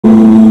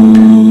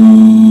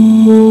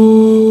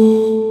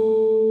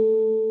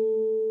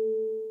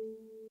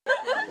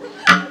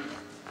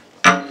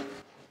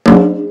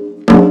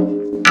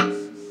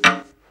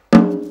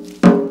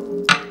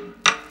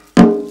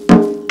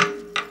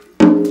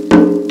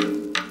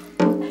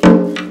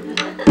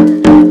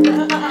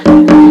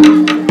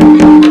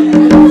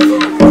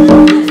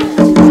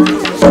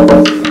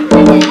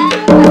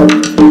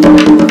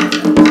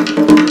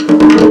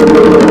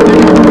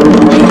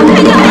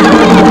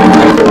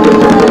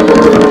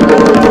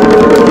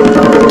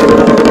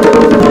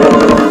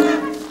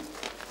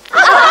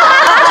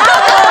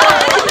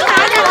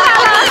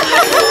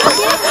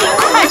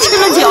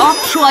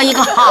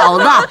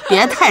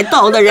别太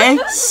逗得人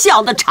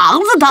笑得肠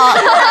子疼。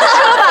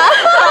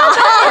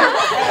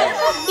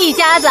一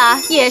家子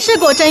也是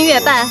过正月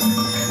半，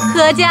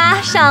阖家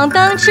赏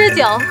灯吃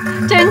酒，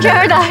真的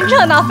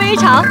热闹非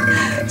常。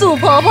祖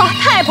婆婆、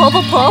太婆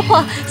婆、婆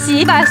婆、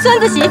媳妇儿、孙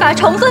子媳妇儿、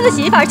重孙子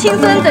媳妇儿、亲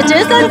孙子、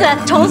侄孙子、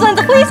重孙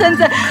子、灰孙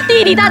子、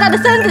地地大大的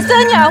孙子、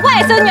孙女儿、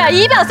外孙女儿、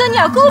姨表孙女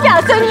儿、姑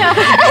表孙女儿，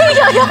哎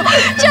呦呦，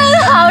真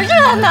好热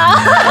闹！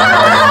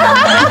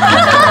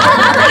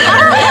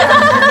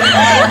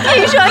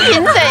据说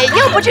贫嘴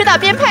又不知道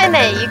编排哪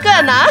一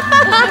个呢。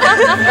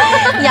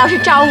你要是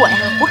招我呀，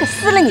我可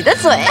撕了你的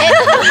嘴！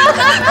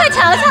快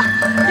瞧瞧，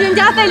人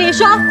家费力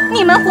说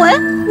你们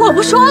混，我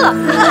不说了。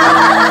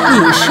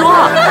你说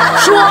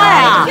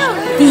呀，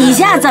底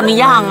下怎么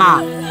样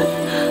啊？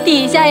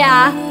底下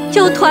呀，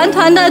就团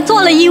团的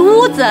坐了一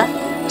屋子，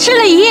吃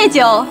了一夜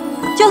酒，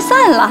就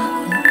散了。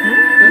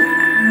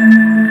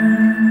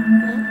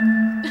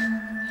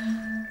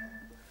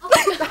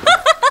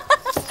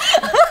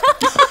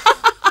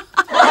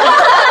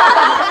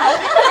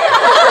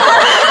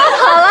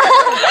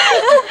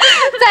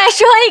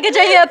说一个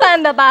正月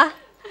半的吧，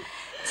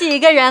几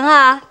个人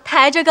啊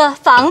抬着个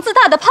房子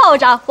大的炮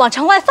仗往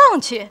城外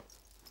放去，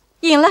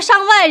引了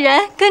上万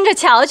人跟着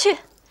瞧去。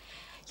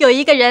有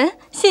一个人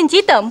性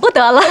急等不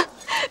得了，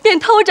便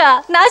偷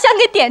着拿香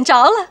给点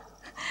着了，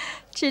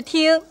只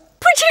听扑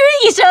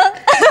哧一声，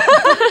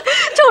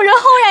众人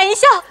轰然一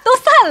笑，都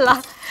散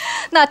了。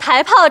那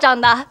抬炮仗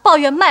的抱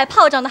怨卖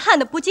炮仗的焊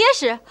得不结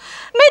实，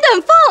没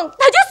等放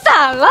他就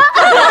散了。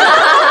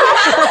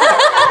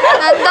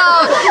难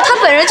道他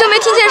本人就没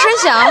听见声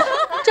响？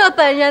这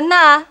本人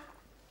呐，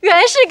原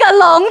是个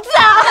聋子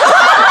啊！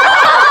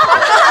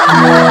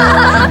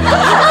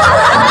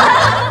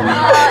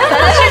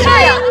原来是这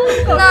样，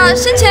那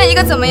先前一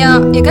个怎么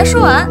样也该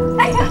说完。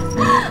哎呀，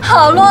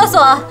好啰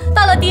嗦！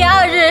到了第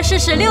2日是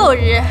16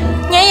日，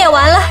年也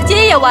完了，节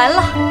也完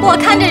了，我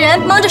看着人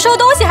忙着收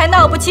东西还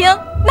闹不清，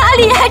哪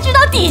里还知道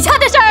底下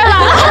的事儿了？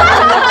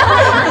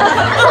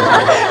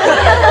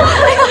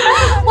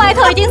外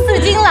头已经4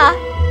更了，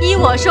依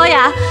我说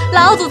呀，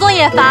老祖宗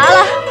也乏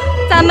了，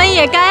咱们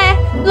也该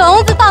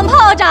聋子放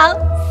炮仗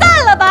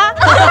散了吧。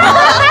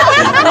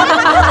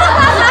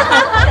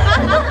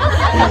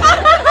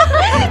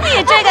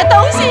你这个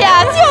东西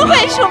呀，就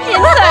会数贫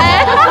嘴。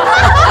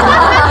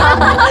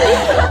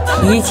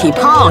提起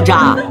炮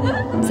仗，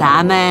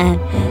咱们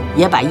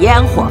也把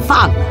烟火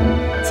放了，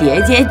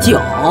解解酒。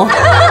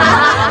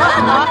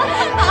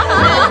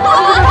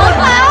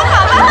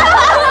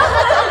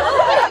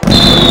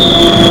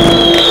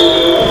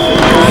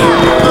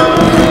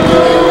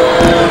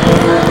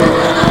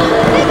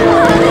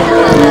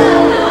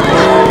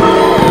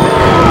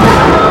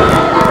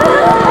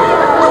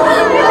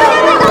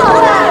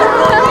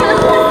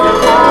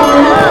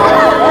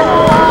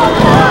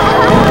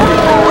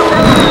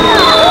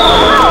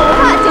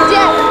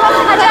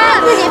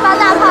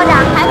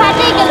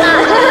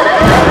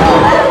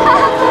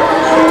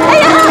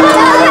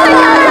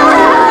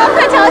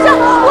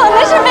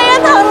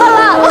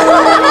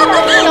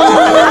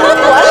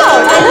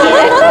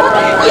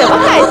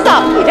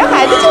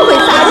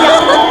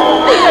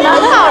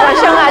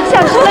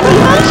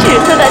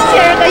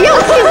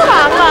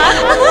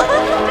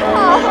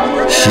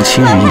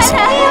17日一早，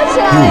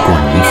又过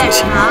女子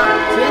行了。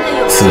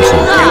嗣后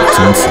给了宗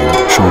祠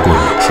收过野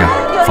下，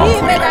方回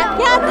来。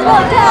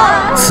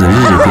此日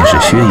便是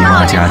薛姨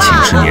妈家请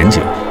吃年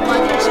酒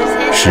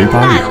，18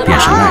日便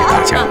是赖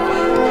大家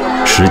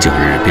，19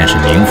日便是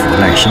宁府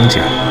赖生家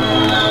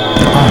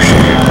，20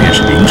日便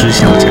是林之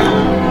孝家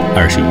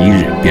，21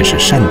日便是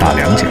单大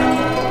良家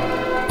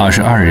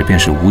，22日便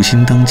是吴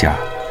新登家。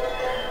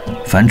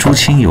凡诸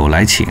亲友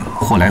来请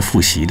或来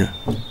复习的，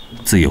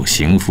自有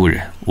邢夫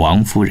人、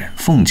王夫人、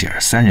凤姐儿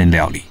3人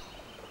料理。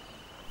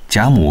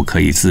贾母可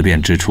以自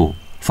便之处，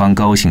方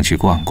高兴去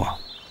逛逛。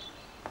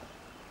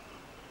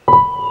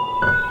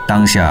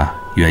当下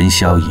元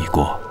宵已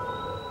过，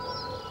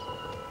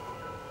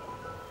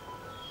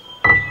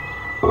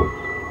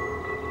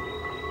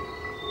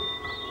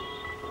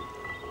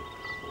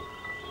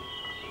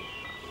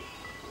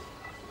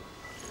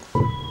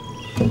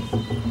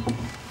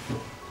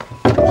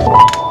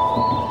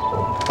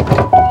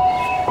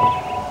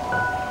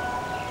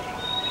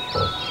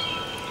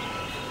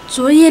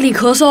昨夜里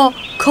咳嗽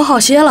可好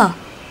些了？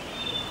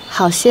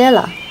好些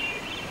了。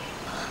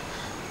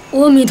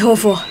阿弥陀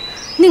佛，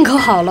您可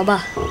好了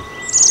吧？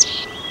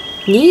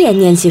你也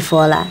念起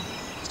佛来，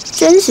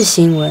真是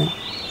新闻。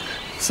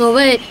所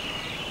谓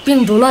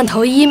病不乱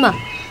投医嘛。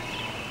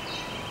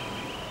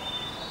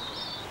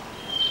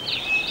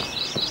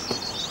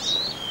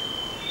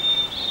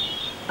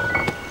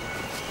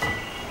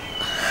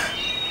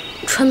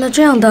穿得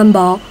这样单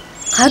薄，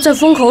还在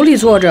风口里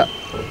坐着，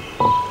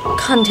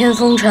看天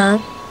风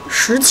馋，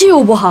时气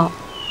又不好，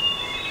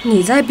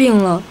你再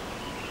病了，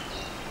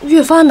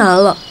越发难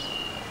了。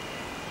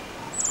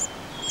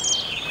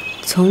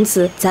从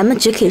此咱们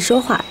只可以说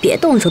话，别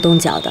动手动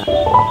脚的。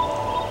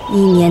1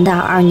年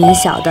大2年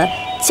小的，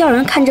叫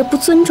人看着不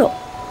尊重。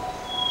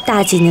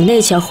大紧的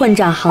那群混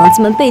账行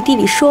子们背地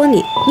里说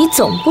你，你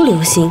总不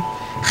留心，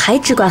还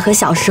只管和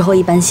小时候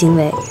一般行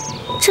为，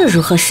这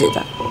如何使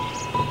得？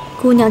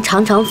姑娘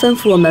常常吩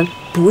咐我们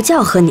不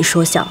叫和你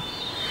说笑，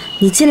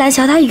你既然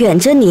瞧他远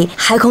着你，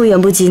还恐远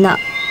不及呢。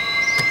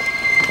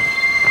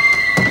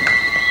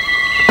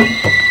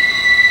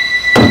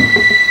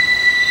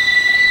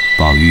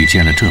宝玉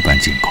见了这般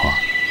景况，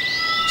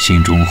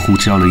心中忽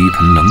浇了一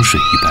盆冷水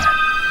一般，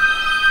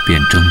便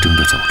怔怔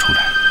地走出来，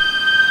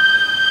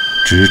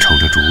只瞅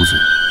着竹子，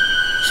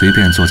随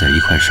便坐在一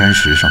块山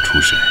石上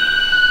出神，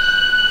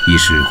一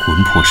时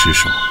魂魄失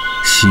守，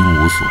心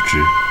无所知，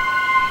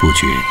不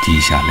觉滴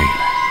下泪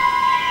来。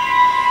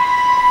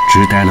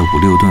只待了5、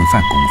6顿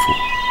饭功夫，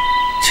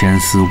千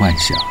思万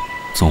想，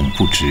总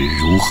不知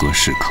如何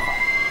是可。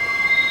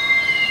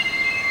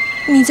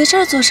你在这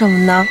儿做什么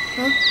呢？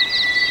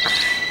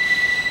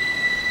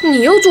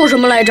你又做什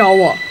么来找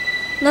我？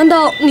难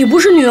道你不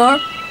是女儿？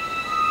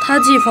他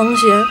既防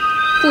闲，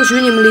不许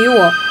你们理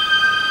我。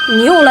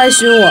你又来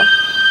寻我，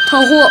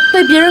倘或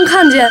被别人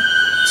看见，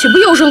岂不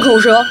又生口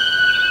舌？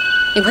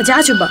你快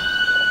家去吧。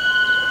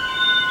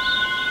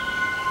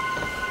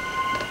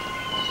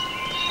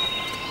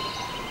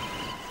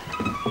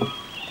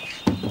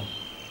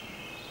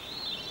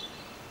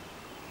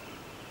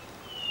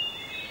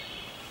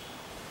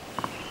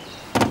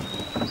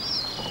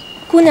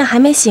姑娘还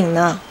没醒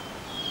呢。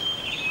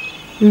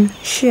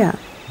是啊。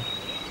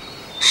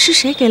是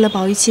谁给了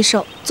宝玉气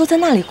受，坐在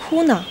那里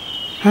哭呢？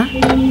啊，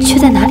却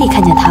在哪里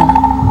看见他了？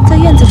在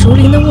院子竹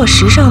林的卧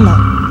石上呢。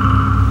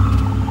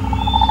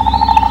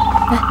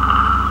哎，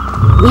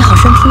你好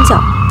生听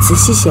教，仔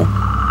细些。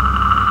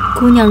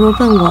姑娘若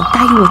问我，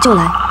答应我就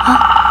来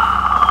啊。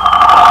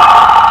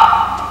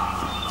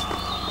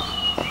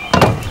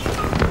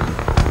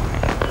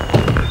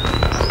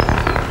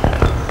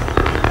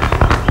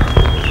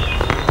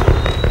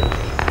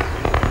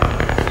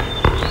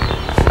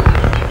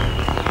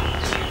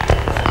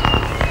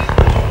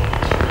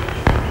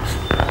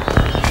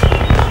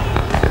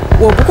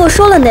我不过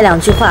说了那2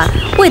句话，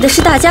为的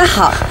是大家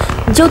好，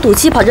你就赌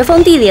气跑这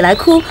疯地里来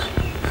哭，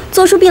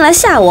做出病来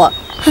吓我。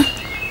哼！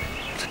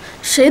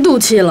谁赌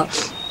气了？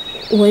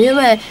我因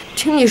为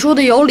听你说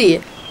的有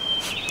理，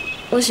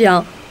我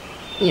想，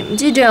你们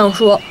既这样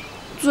说，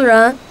自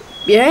然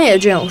别人也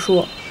这样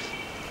说。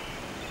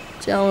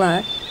将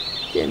来，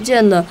渐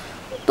渐的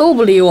都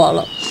不理我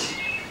了。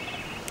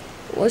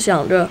我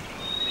想着，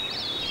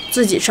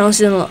自己伤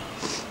心了。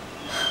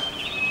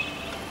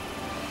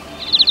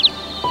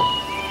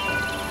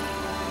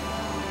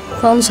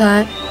方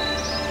才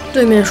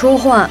对面说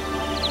话，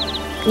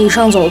你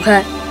上走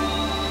开。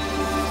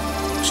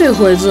这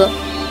回子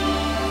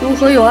如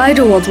何又挨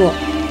着我坐？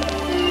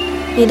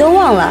你都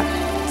忘了，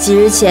几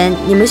日前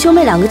你们兄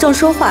妹2个正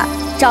说话，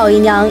赵姨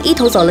娘一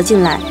头走了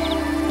进来，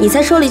你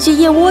才说了一句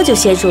燕窝就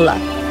歇住了，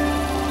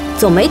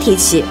总没提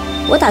起。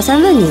我打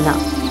算问你呢。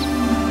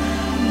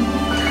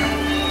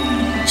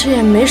这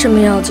也没什么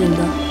要紧的。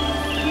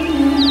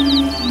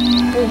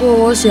不过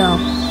我想，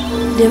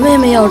林妹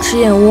妹要吃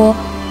燕窝，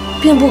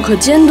并不可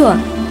间断。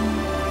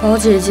宝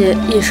姐姐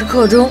也是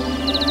客中，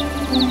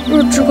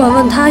若只管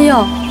问她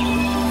要，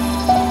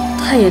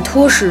她也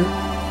脱食。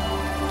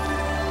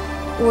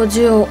我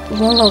就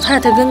往老太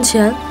太跟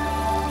前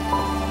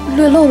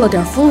略露了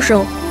点风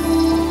声，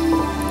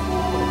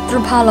只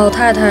怕老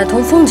太太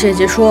同凤姐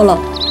姐说了，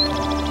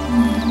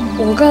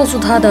我告诉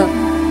她的，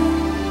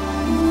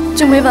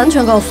竟没完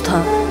全告诉她。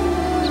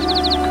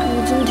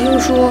我今听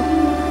说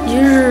一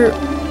日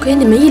给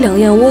你们1两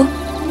燕窝，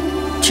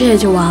这也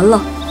就完了。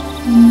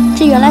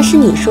这原来是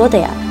你说的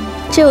呀，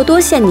这又多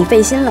谢你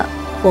费心了。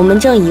我们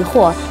正疑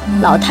惑，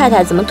老太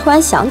太怎么突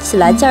然想起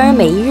来叫人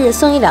每一日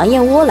送1两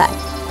燕窝来，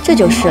这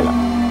就是了。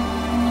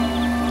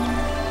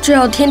这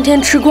要天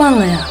天吃惯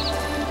了呀，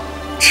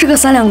吃个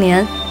3、2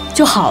年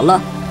就好了。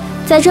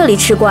在这里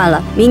吃惯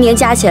了，明年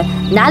家去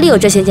哪里有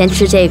这闲钱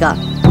吃这个？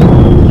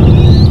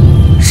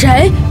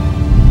谁？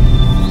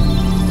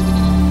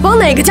往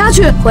哪个家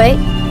去？回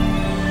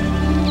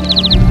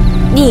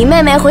你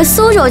妹妹回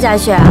苏州家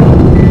去啊。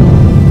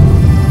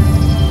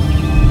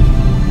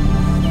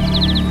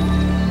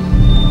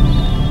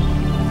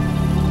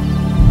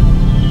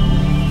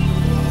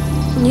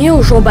你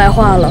又说白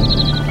话了。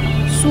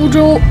苏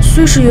州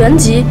虽是原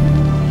籍，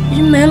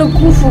因没了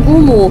姑父姑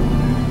母，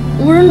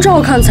无人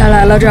照看才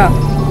来了这儿。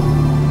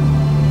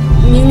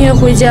明年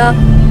回家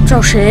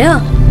找谁呀？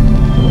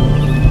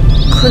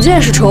可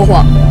见是扯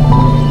谎。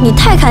你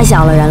太看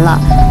小了人了。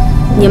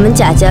你们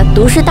贾家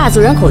独是大族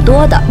人口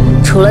多的，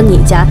除了你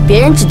家，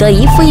别人只得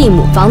1父1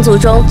母，房族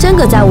中真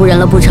个再无人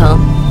了不成？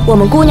我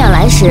们姑娘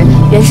来时，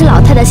原是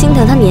老太太心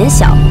疼她年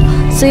小，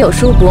虽有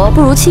叔伯，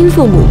不如亲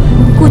父母，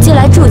故接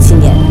来住几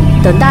年。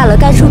等大了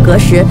该出阁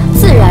时，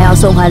自然要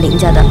送还林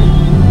家的。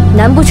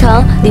难不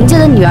成林家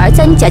的女儿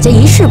在你贾家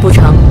一世不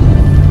成？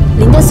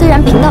林家虽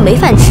然贫到没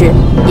饭吃，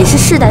也是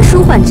世代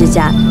书宦之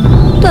家，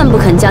断不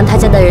肯将他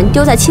家的人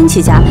丢在亲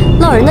戚家，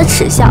落人的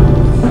耻笑。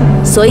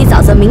所以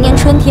早则明年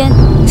春天，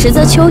迟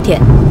则秋天，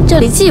这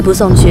里既不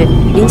送去，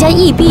林家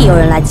亦必有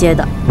人来接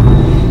的。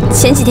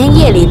前几天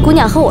夜里，姑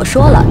娘和我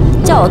说了，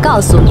叫我告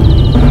诉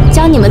你，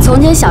将你们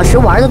从前小时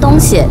玩的东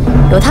西，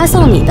有她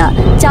送你的，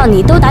叫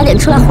你都打点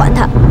出来还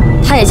她。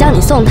她也将你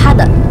送她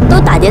的，都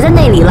打叠在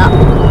那里了。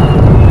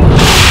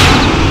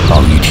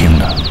宝玉听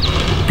了，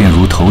便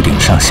如头顶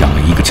上响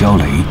了一个焦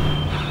雷。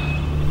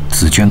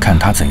紫娟看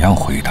他怎样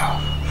回答，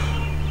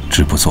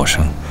只不作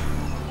声。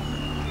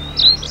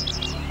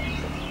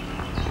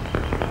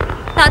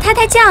老太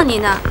太叫你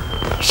呢，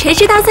谁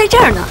知道在这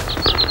儿呢？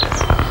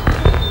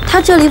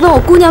她这里问我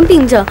姑娘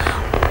病症，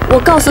我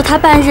告诉她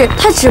半日，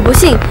她只不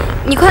信。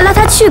你快拉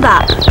她去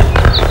吧。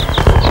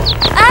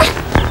哎，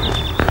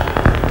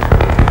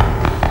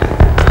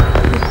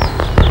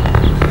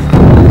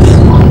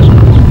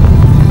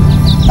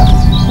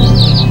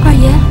二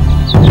爷，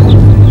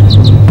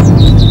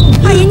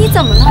二爷你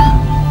怎么了？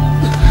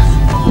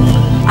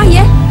二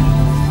爷，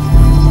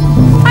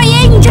二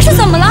爷你这是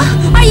怎么了？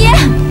二爷，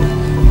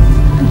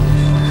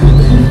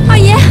二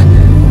爷，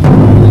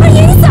二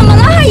爷你怎么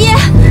了？二爷，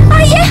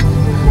二爷，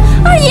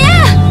二爷，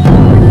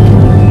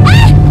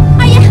哎，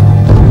二爷，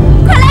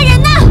快来人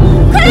呐！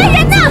快来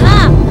人呐！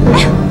哎，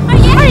二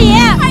爷，二爷，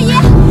二爷，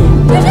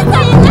这是怎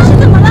么了？这是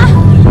怎么了？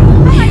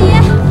二爷，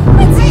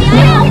快起来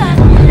呀！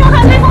让他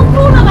被风哭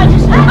了吧？这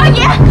是。二爷，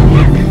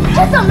这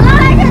怎么了？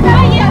来人呐！二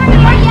爷，二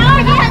爷，二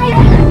爷，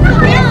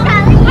二爷，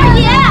二爷，二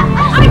爷，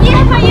二爷，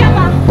二爷嘛！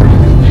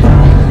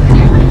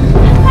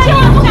千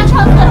万不敢吵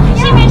死，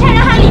顺便趁热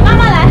喊李妈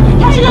妈来，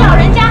她是个老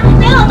人家，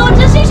年老多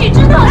知，兴许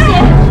知道些。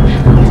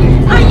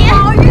二爷，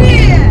宝玉，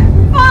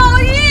宝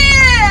玉，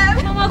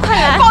妈妈快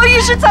来！宝玉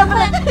是怎么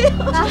了？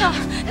来了，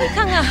你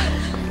看看，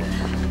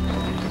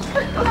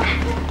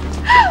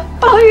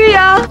宝玉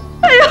呀！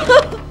哎呦，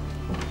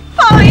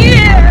宝玉！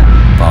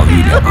宝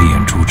玉两个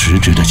眼珠直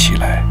直的起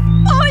来，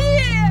宝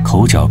玉，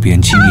口角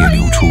边津液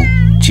流出，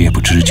皆不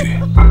知觉。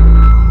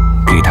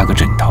给他个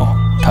枕头，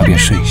他便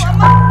睡下；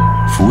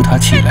扶他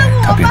起来，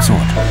他便坐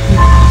着；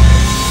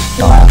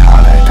倒了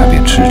茶来，他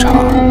便吃茶。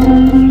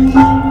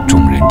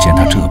众人见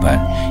他这般，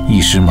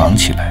一时忙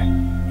起来，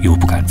又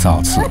不敢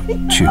造次，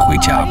却回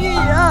家母。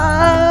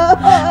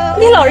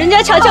你老人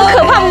家瞧瞧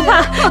可怕不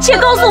怕？且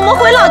告诉我们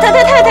回老太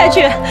太太太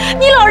去。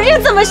你老人家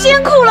怎么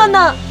先哭了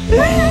呢？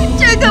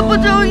这可不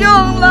中用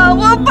了，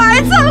我白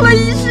操了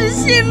一世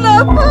心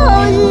了，宝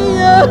玉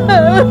呀，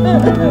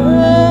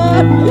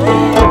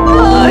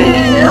宝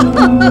玉呀！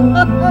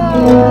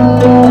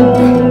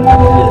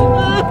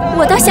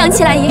我倒想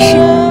起来一事，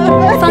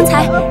方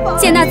才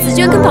见那紫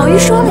娟跟宝玉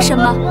说了什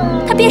么，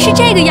她便是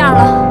这个样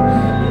了。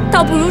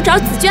倒不如找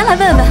紫娟来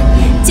问问，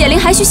解铃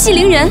还须系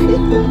铃人。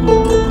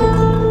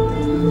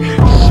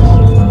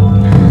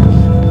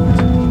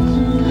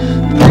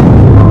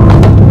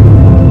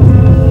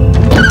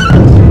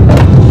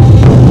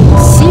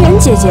袭人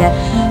姐姐，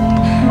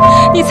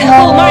你才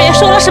和我们二爷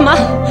说了什么？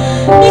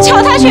你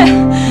瞧他去，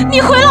你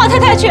回老太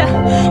太去，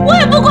我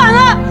也不管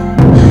了。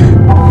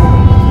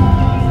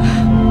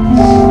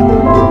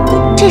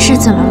这是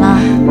怎么了？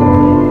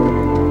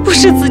不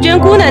是紫娟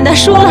姑奶奶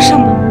说了什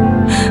么？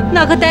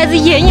那个呆子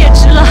眼也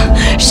直了，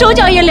手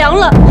脚也凉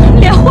了，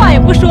连话也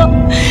不说。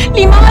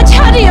李妈妈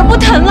掐着也不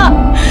疼了，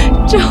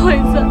这会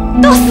子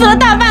都死了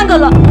大半个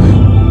了，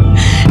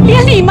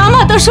连李妈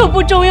妈都说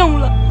不中用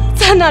了，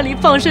在那里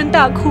放声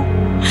大哭，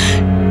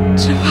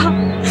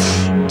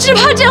只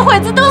怕这会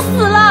子都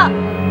死了。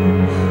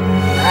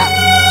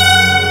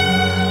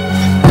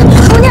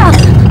姑娘，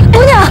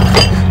姑娘，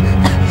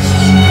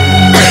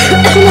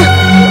姑娘，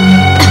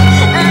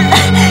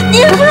你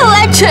也不用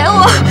来捶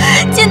我，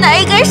就拿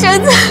一根绳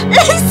子勒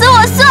死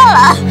我算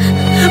了。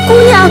姑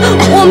娘，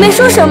我没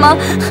说什么，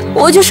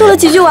我就说了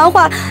几句玩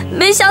话，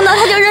没想到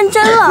他就认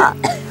真了。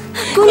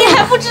姑娘你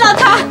还不知道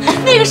他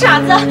那个傻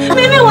子，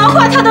每每玩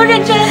话他都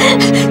认真。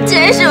既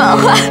然是玩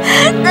话，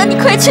那你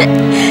快去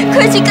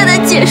跟他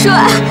解说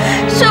啊，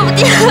说不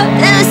定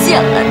他就醒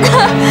了呢。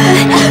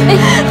哎，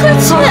快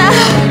去啊！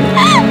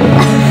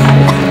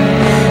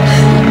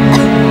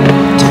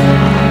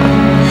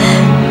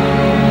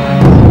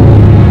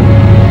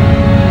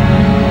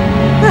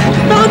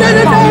老太太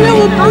大人，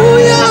我不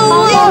要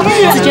啊！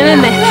紫娟妹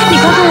妹，你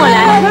快跟我来。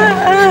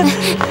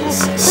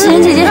袭人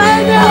姐姐，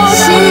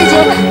袭人姐姐，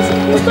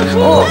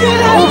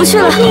我不去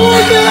了。不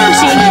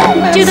行，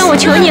就当我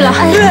求你了。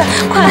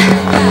快！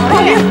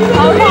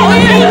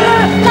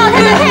老太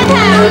太太太，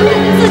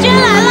紫娟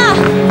来了。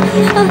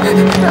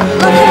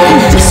你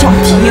这小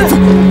蹄子，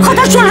和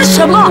他说了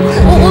什么？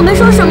我没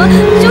说什么，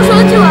就说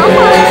了句玩话。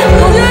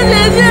紫娟姐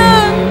姐，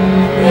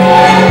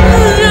紫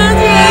娟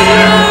姐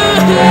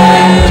姐，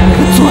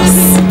作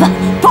死的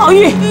宝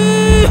玉，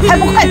还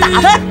不快打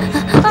他！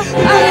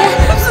二爷，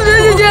紫娟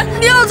姐姐，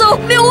你要走，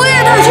连我也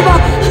带去吧，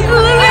连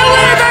我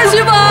也带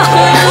去吧。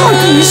到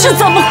底是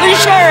怎么回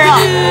事啊？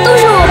都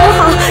是我不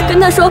好，跟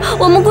他说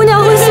我们姑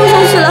娘会送上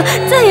去了，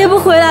再也不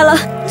回来了，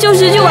就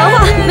是句玩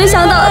话，没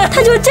想到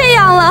他就这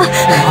样了。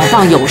我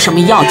当有什么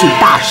要紧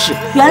大事，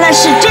原来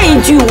是这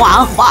句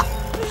玩话。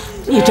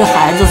你这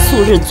孩子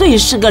素日最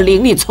是个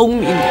伶俐聪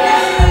明的，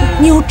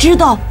你又知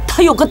道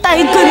他有个呆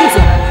根子，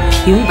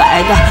平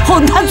白的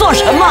哄他做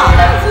什么？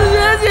紫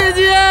娟姐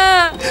姐，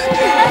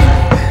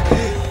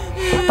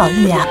宝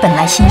玉啊，本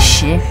来心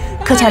实，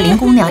可巧林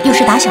姑娘又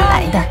是打小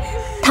来的，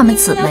她们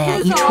姊妹啊，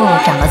一处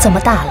长了这么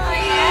大了，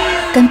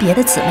跟别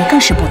的姊妹更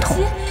是不同。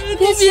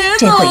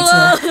这会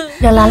子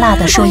热辣辣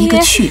的说一个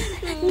去，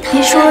别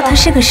说他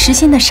是个实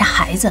心的傻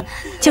孩子，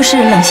就是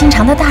冷心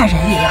肠的大人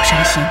也要伤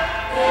心。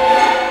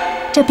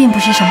这并不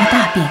是什么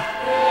大病，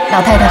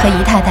老太太和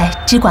姨太太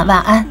只管万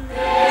安，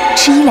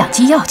吃1两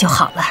剂药就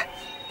好了。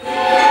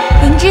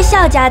林之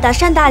孝家的、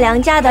单大娘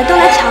家的都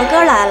来瞧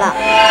哥来了。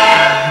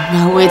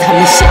难为他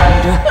们想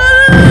着，了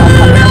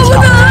不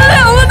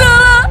得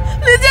了！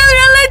林家的人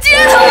来接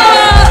他们了，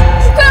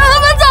快让他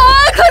们走啊！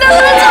快让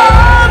他们走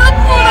啊！他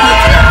不能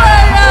进来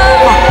呀！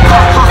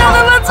让他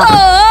们走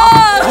啊！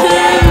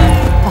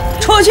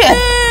出去，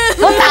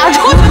都打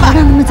出去吧！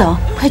让他们走，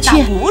快去！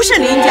那不是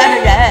林家的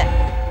人，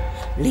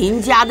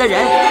林家的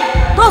人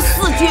都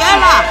死绝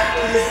了。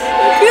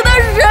凭他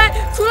是谁？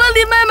除了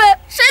林妹妹，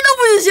谁都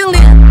不许姓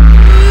林。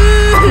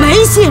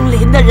没姓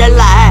林的人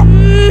来，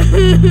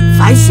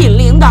凡姓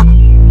林的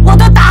我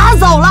都打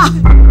走了。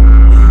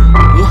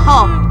以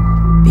后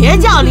别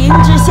叫林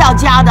之孝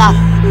家的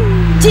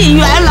进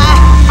园来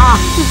啊！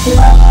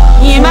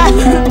你们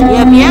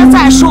也别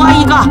再说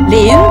一个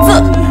林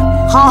字。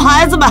好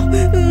孩子们，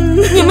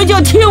你们就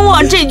听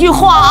我这句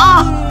话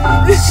啊！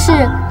是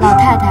老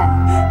太太。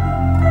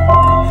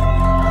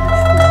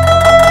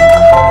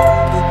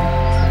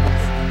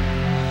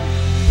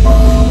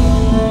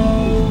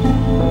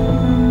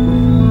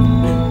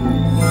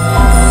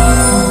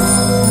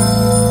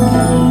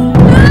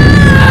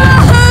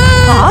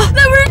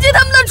那不是接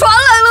他们的船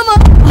来了吗？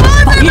妈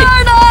在那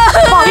儿呢！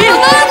宝玉，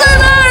妈在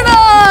那儿呢！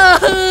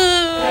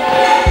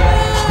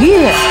宝玉，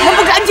还不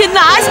赶紧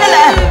拿下来！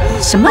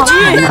什么船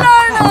在呢？那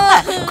儿呢！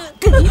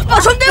把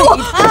船给我！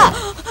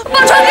把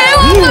船给我！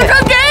把船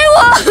给我！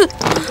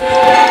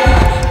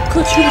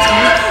可去不成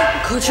了，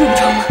可去不成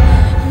了，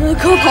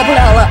可跑不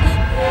了了，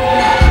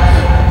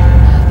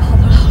跑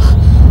不了了。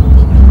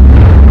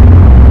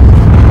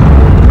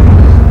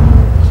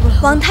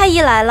王太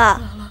医来了。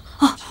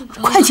啊，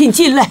快请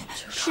进来。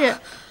是。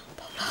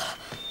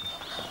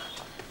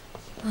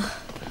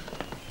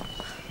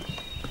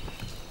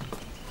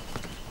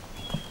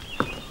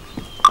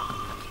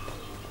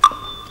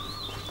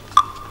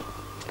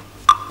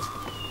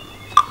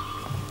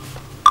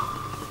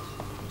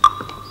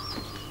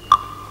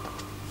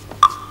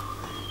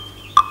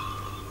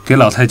给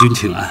老太君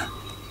请安。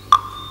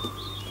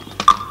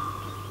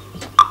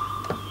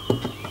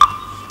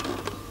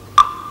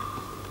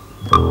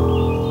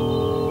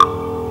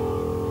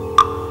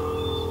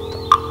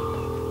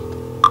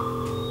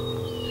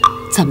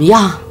怎么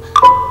样？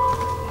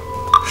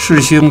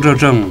世兴这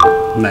症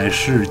乃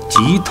是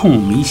疾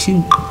痛迷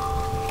心。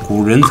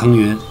古人曾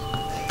云：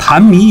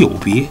痰迷有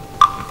别，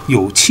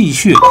有气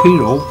血亏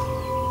柔，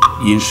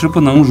饮食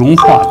不能融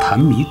化痰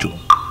迷者，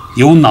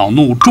有恼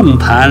怒重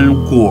痰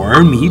果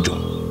而迷者，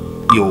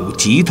有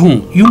疾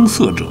痛壅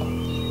塞者，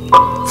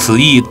此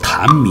亦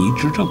痰迷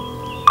之症，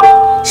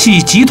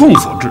系疾痛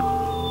所致。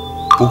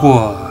不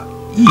过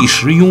一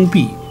时壅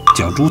闭，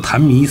较诸痰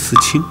迷似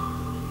轻。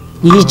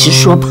你只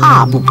说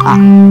怕不怕？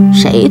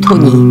谁同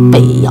你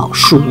背药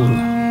书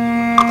呢？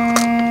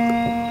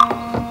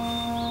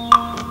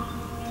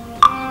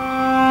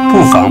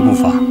不妨不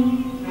妨，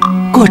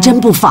果真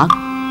不妨，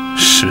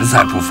实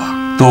在不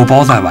妨，都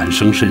包在晚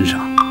生身上。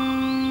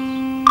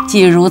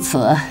既如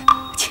此，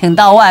请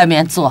到外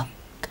面坐，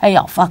开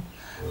药方。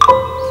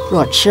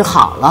若吃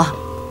好了，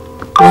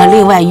我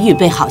另外预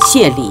备好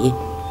谢礼，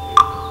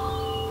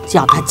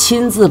叫他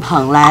亲自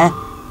捧来，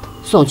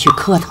送去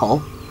磕头。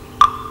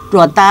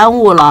若耽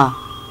误了，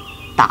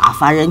打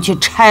发人去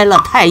拆了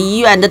太医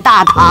院的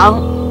大堂。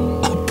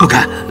不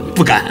敢，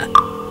不敢。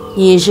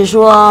你是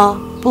说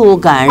不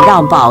敢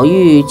让宝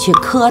玉去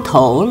磕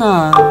头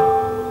呢，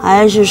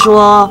还是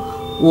说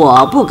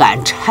我不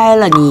敢拆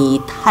了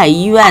你太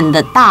医院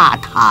的大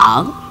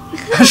堂？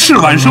是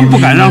晚生不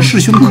敢让师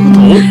兄磕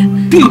头，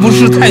并不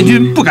是太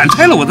君不敢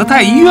拆了我的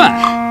太医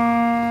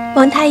院。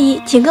王太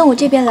医，请跟我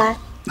这边来。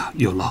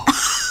有劳。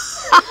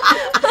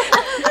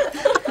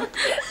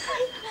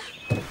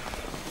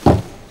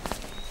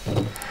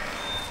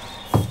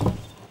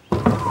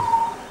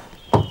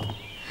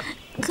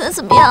可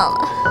怎么样了？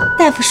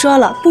大夫说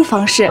了，不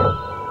妨事，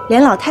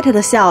连老太太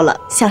都笑了，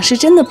想是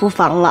真的不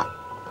妨了。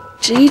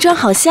只一桩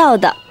好笑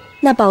的，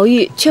那宝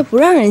玉却不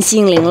让人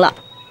姓林了，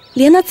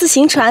连那自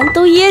行船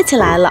都掖起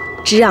来了，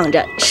只嚷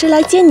着是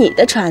来接你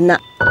的船呢。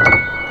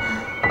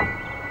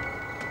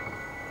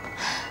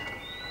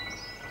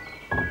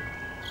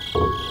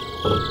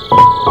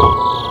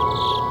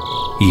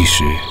一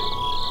时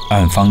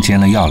按方煎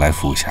了药来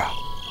服下，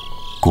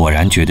果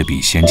然觉得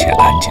比先前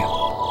安静。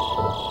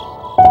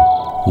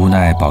无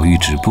奈宝玉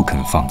只不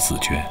肯放紫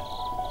鹃，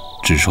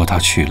只说他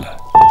去了，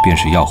便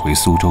是要回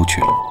苏州去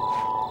了。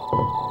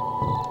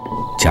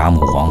贾母、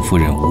王夫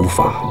人无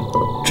法，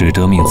只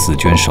得命紫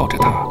鹃守着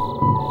他，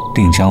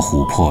定将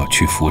琥珀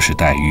去服侍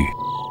黛玉。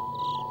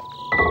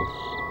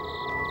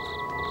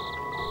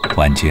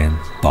晚间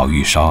宝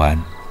玉稍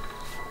安，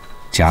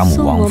贾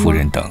母、王夫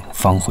人等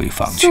方回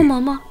房去。宋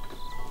嬷嬷，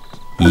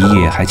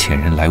一夜还遣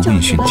人来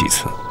问讯几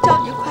次。叫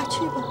你快去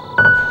吧。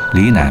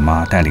李奶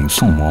妈带领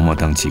宋嬷嬷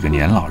等几个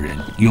年老人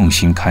用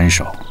心看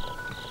守，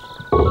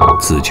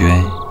紫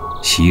娟、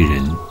袭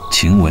人、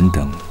晴雯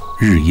等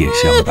日夜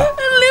相伴。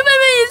林妹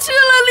妹已去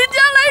了，林家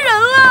来人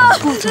了。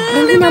不走，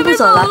林姑娘不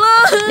走了，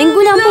林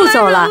姑娘不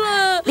走了，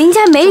林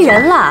家没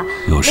人了。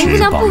有时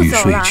宝玉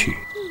睡去，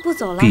不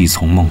走了，必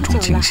从梦中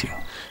惊醒。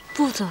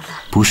不走了，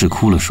不是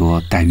哭了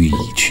说黛玉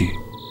已去，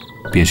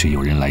便是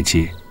有人来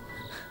接。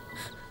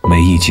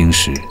每一惊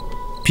时，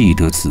必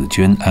得紫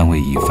娟安慰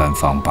一番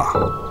方罢。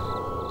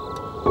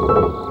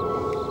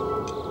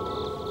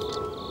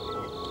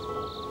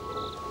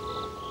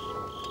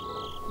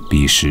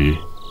彼时，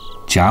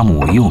贾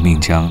母又命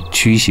将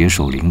驱邪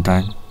守灵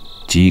丹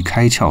及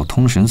开窍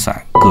通神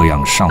散各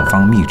样上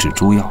方秘制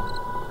诸药，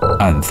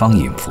按方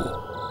饮服。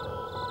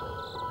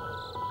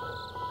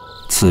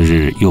次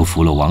日又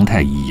服了王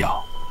太医药，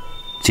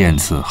渐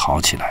次好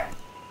起来。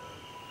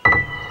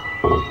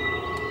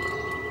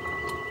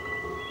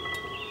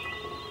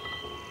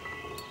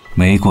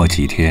没过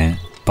几天，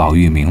宝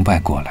玉明白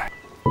过来，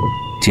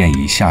见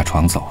已下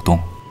床走动。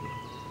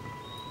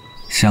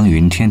湘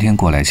云天天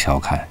过来瞧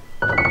看，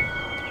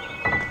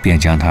便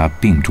将他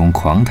病中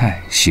狂态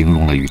形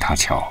容了与他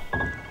瞧，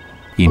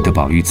引得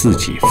宝玉自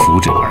己扶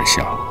枕而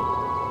笑。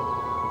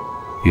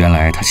原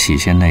来他起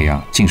先那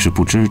样竟是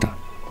不知的，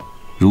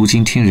如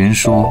今听人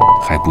说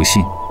还不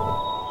信。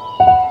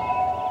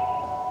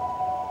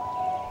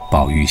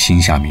宝玉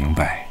心下明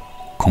白，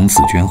恐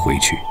紫娟回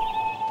去，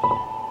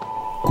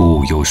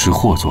故有时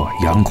或作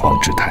佯狂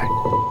之态。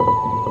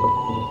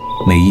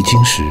每一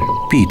惊时，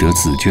必得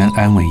紫娟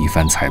安慰一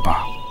番才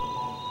罢。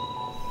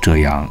这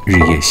样日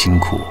夜辛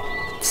苦，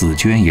紫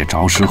娟也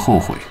着实后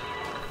悔，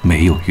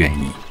没有愿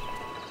意。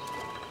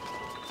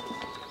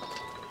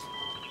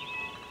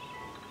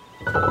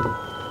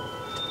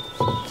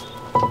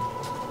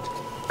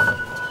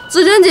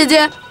紫娟姐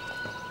姐，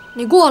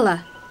你过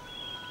来。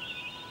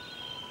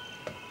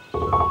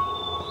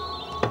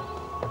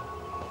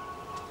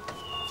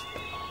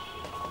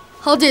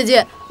好姐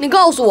姐，你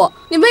告诉我，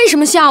你为什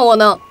么吓我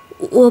呢？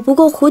我不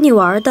过唬你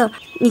玩的，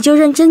你就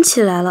认真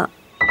起来了。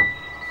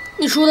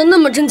你说的那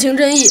么真情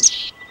真意，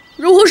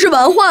如何是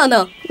玩话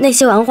呢？那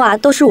些玩话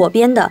都是我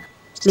编的。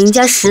林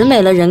家10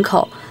没了人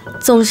口，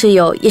纵是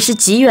有也是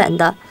极远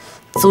的，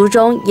族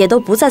中也都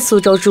不在苏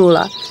州住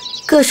了，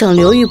各省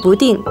流域不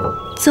定，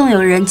纵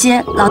有人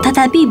接，老太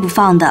太必不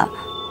放的。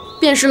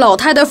便是老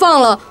太太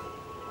放了，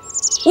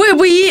我也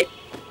不依。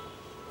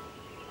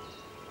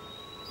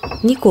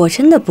你果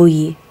真的不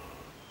依？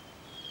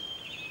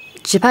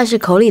只怕是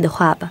口里的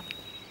话吧。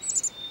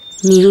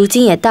你如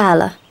今也大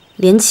了，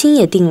连亲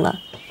也定了，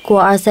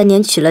过2、3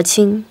年娶了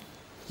亲，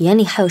眼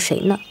里还有谁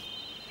呢？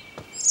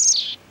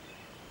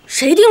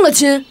谁定了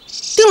亲？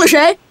定了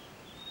谁？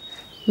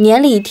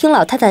年里听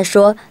老太太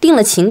说定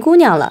了秦姑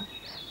娘了，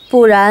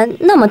不然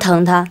那么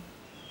疼她。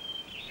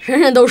人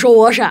人都说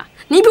我傻，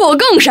你比我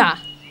更傻。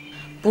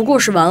不过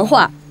是玩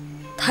话，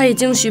她已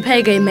经许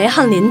配给梅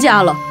翰林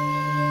家了。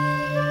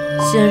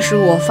先是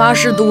我发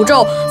誓赌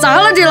咒砸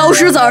了这老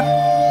石子儿，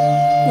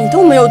你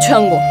都没有劝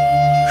过，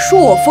说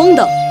我疯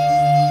的。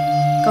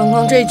刚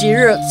刚这几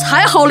日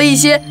才好了一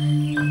些，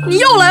你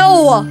又来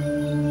怄我。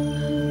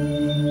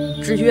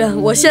只愿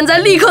我现在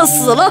立刻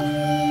死了，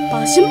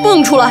把心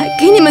蹦出来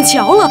给你们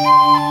瞧了，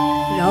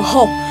然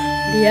后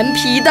连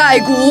皮带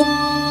骨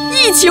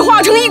一起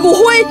化成一股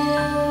灰，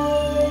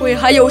灰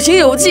还有形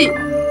有迹，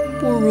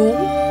不如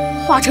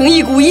化成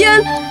一股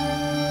烟，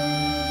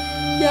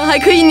烟还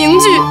可以凝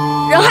聚，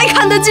人还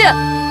看得见。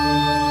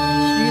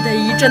须得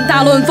一阵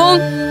大乱风，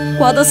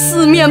刮得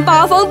四面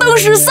八方灯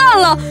石散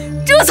了，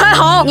这才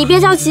好。你别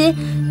着急，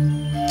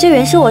这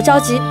原是我着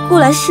急过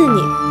来试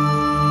你。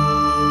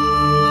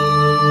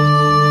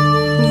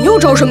你又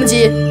着什么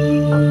急？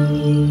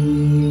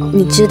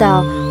你知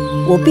道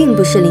我并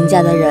不是林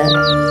家的人，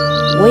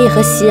我也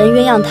和袭人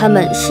鸳鸯他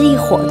们是一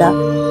伙的，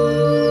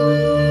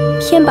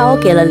偏把我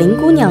给了林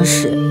姑娘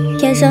使，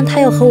天生她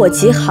又和我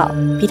极好，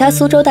比她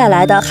苏州带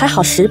来的还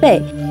好10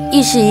倍，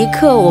一时一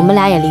刻我们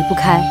俩也离不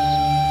开。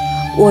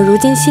我如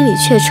今心里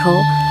却愁，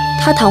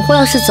她倘或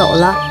要是走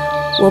了，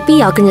我必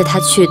要跟着她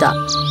去的。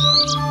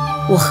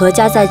我何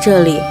家在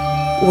这里，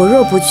我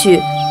若不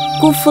去，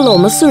辜负了我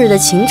们素日的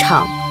情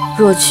长；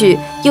若去，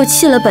又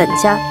弃了本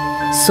家。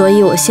所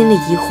以我心里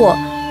疑惑，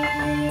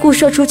故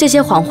说出这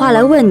些谎话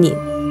来问你，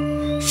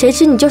谁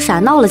知你就傻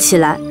闹了起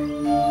来。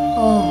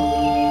哦，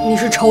你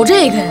是愁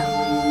这个呀？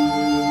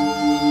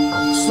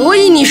所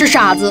以你是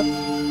傻子，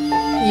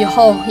以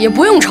后也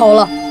不用愁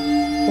了。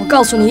我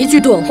告诉你一句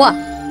短话：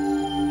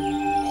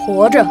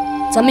活着，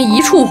咱们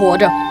一处活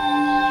着；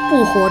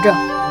不活着，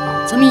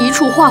咱们一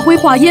处化灰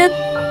化烟，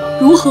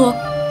如何？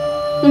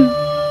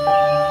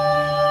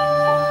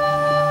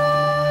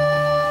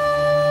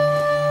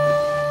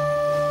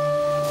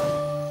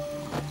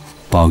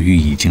宝玉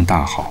已经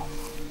大好，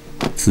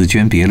紫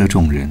娟别了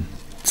众人，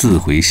自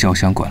回潇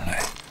湘馆来。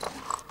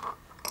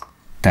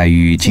黛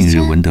玉近日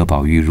闻得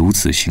宝玉如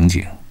此行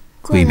景，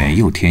未免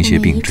又添些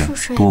病症，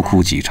多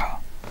哭几场。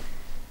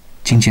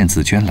今见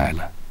紫娟来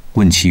了，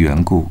问其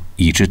缘故，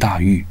以致大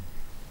狱，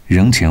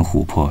仍遣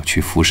琥珀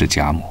去服侍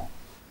贾母。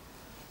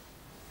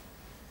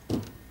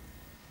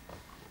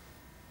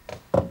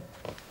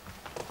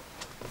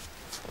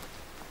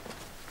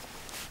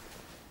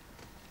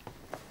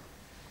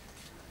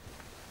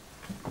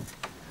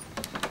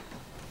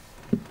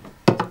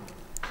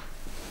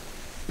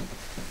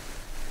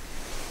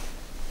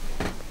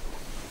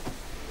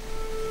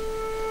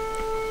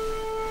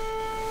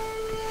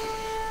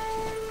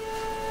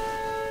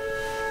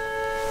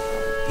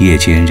夜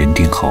间人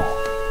定后，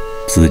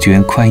紫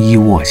鹃宽衣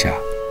卧下，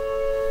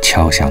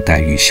敲向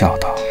黛玉笑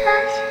道：“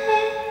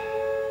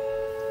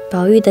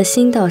宝玉的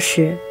心倒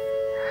是，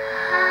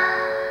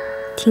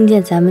听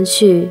见咱们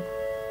去，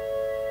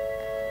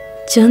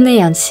就那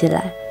样起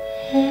来。”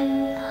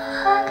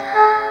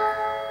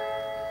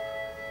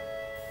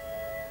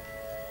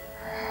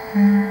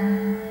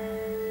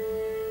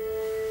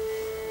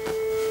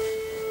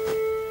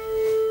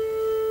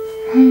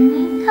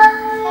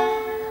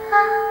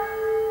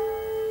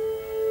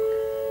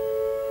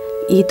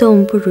一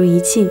动不如一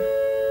静，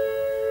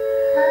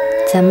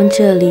咱们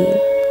这里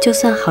就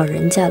算好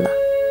人家了。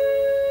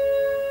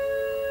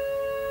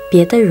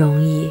别的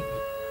容易，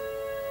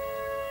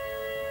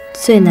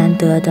最难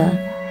得的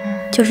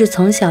就是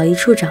从小一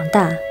处长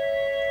大，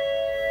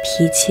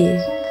脾气、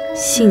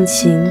性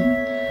情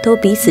都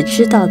彼此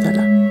知道的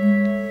了。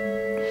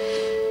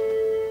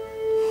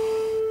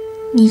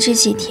你这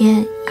几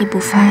天也不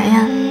乏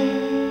呀，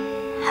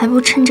还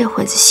不趁这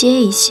会子歇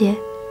一歇，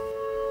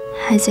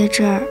还在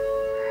这儿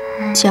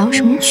搅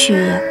什么曲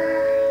呀？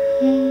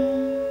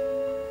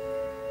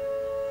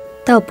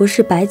倒不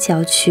是白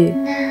搅曲，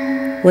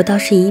我倒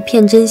是一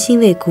片真心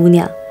为姑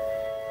娘。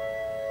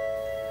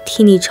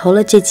替你愁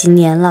了这几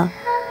年了，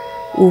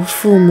无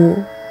父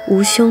母，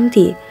无兄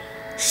弟，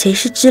谁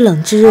是知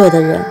冷知热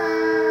的人？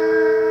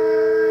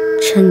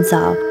趁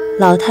早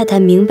老太太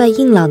明白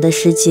硬朗的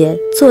时节，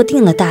做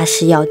定了大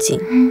事要紧。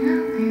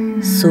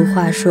俗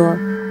话说，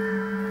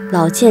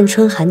老见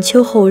春寒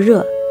秋后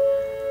热。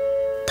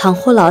倘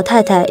或老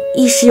太太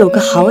一时有个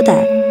好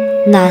歹，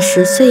那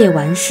时虽也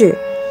完事，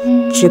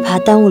只怕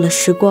耽误了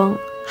时光，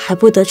还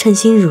不得称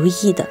心如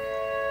意的。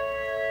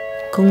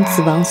公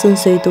子王孙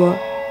虽多，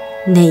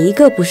哪一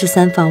个不是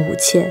三房五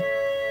妾？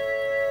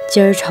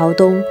今儿朝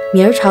东，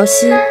明儿朝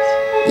西，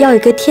要一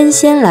个天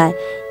仙来，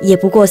也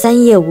不过3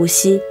夜5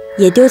夕，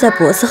也丢在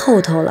脖子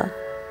后头了。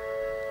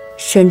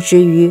甚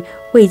至于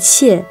为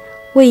妾、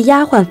为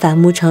丫鬟反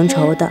目成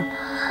仇的，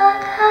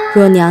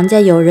若娘家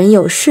有人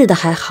有事的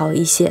还好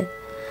一些。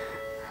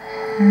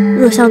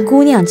若像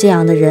姑娘这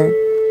样的人，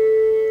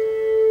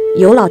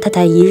有老太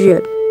太一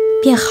日，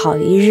便好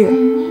一日；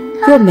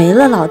若没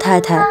了老太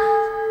太，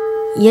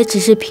也只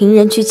是凭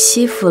人去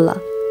欺负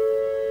了。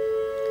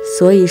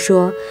所以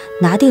说，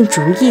拿定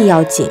主意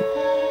要紧。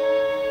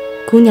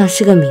姑娘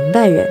是个明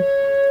白人，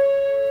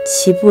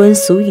岂不闻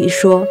俗语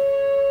说：“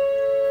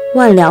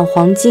万两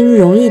黄金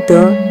容易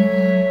得，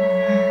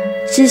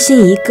知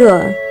心一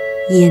个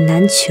也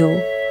难求。”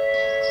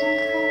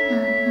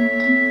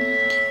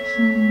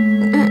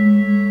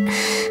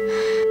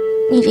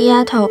你这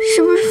丫头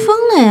是不是疯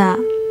了呀？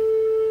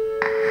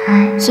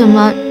怎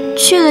么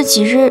去了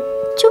几日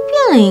就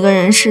变了一个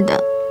人似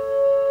的？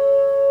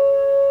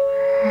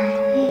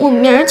我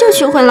明儿就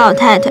去回老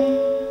太太，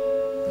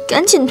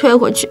赶紧退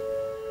回去，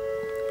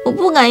我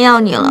不敢要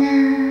你了。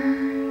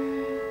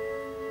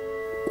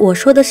我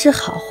说的是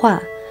好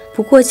话，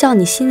不过叫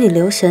你心里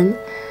留神，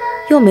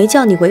又没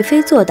叫你为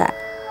非作歹，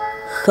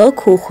何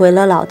苦回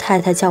了老太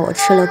太叫我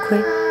吃了亏？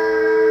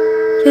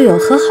又有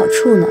何好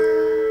处呢？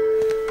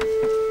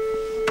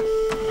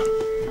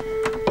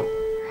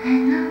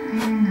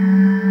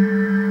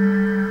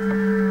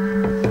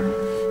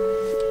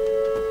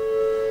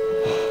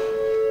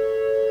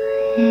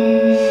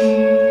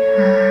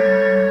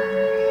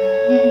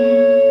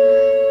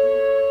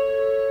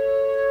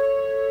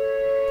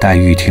黛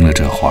玉听了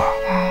这话，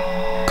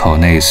口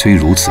内虽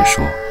如此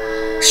说，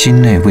心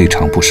内未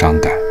尝不伤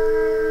感。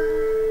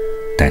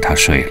待她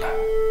睡了，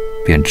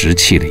便直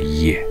气了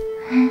一夜，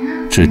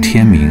至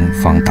天明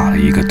方打了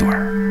一个盹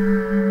儿。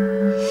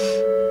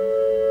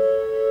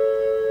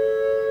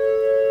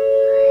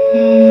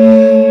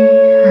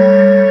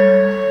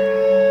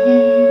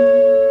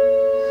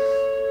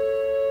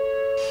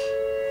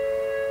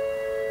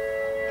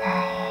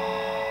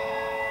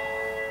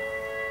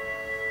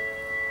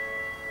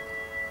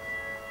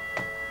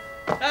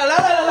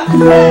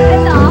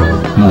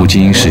木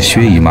今是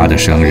薛姨妈的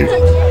生日，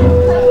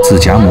自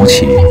贾母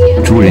起，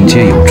诸人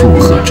皆有祝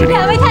贺之礼，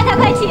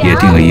也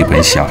定了一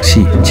本小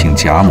戏，请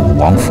贾母、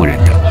王夫人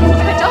等，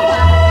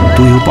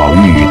独有宝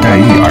玉与黛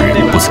玉二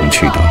人不曾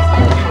去得。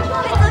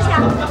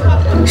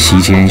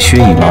席间，薛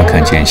姨妈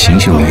看见邢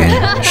岫烟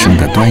生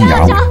得端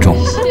雅稳重，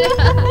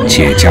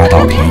且家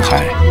道贫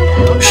寒，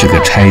是个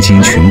拆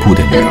金裙布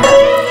的女儿，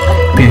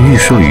便欲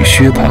说与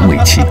薛蟠为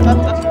妻。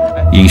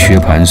因薛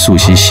蟠素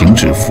习行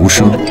止浮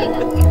奢，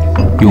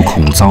又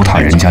恐糟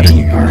蹋人家的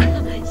女儿，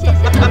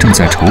正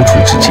在踌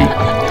躇之际，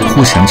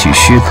忽想起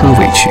薛科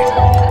未去，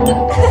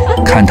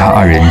看他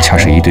二人恰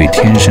是一对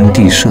天生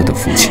地设的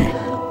夫妻。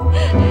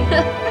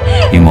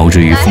因谋之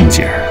于凤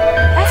姐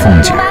儿，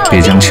凤姐儿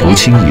便将求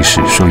亲一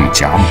事说与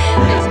贾母。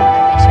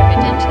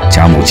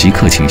贾母即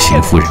刻请邢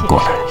夫人过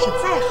来。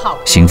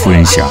邢夫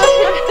人想，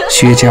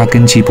薛家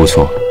根基不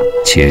错，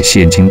且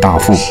现今大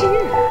富，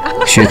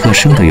薛科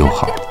生得又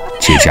好，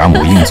且贾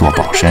母硬做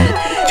宝山，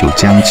就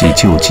将计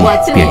就计，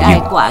便应了。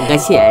管个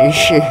闲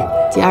事，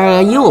今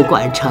儿又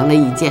管成了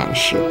一件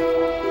事，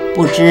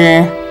不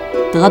知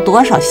得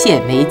多少谢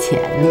媒钱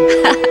呢？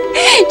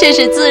这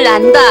是自然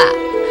的，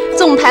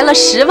纵抬了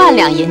10万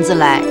两银子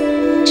来，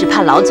只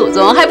怕老祖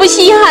宗还不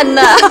稀罕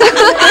呢。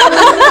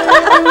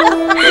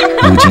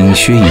如今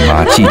薛姨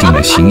妈既定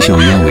了邢岫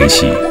烟为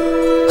妻，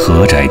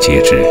何宅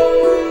皆知。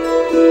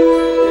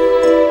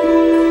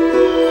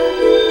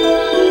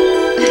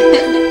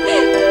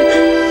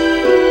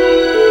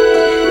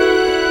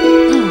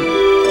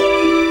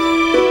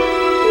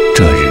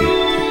这日，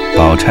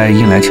宝钗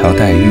因来瞧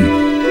黛玉，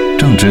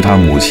正值她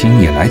母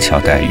亲也来瞧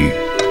黛玉，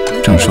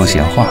正说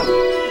闲话。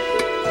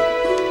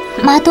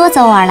妈多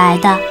走而来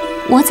的，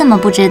我怎么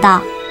不知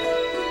道？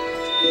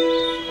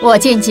我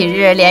近几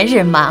日连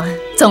日忙，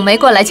总没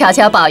过来瞧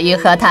瞧宝玉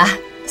和他，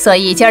所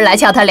以今儿来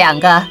瞧他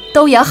2个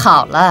都也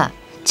好了。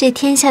这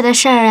天下的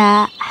事儿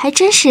啊，还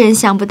真是人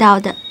想不到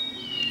的。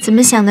怎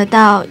么想得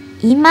到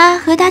姨妈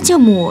和大舅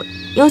母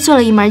又做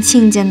了一门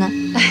亲家呢？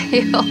哎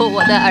呦，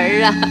我的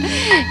儿啊，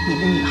你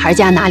们女孩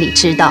家哪里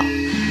知道？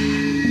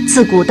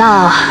自古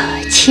道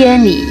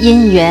千里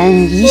姻缘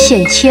一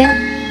线牵，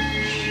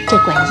这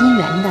管姻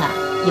缘的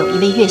有一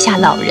位月下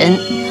老人，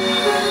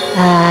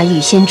预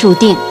先注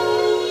定，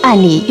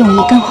暗里用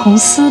一根红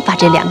丝把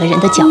这2个人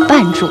的脚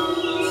绊住。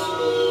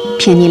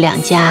凭你2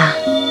家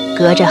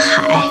隔着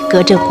海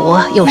隔着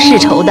国有世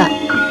仇的，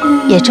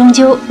也终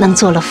究能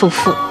做了夫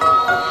妇。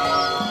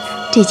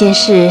这件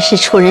事是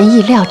出人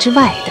意料之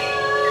外的，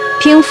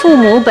凭父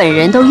母本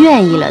人都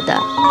愿意了的，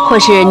或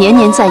是年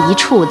年在一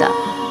处的，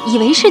以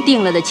为是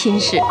定了的亲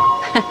事。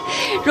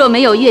若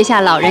没有月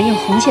下老人用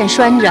红线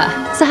拴着，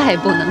再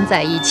不能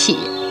在一起。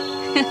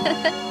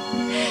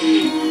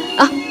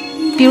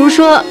比如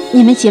说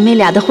你们姐妹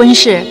俩的婚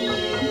事，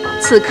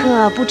此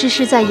刻不知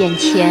是在眼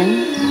前，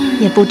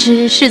也不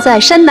知是在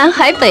山南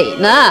海北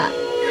呢。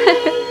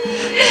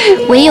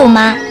唯有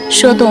妈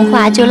说动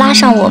话就拉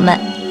上我们。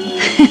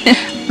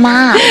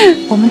妈，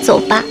我们走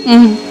吧。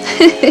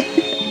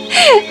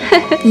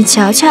你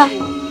瞧瞧，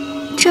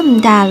这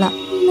么大了，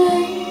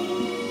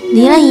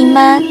离了姨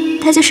妈，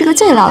她就是个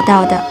最老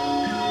道的；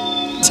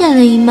见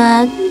了姨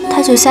妈，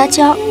她就撒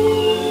娇。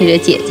这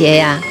姐姐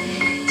呀，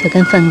就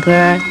跟凤哥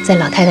在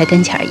老太太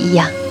跟前一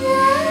样，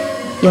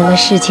有了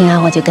事情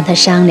啊，我就跟她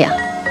商量；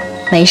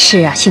没事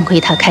啊，幸亏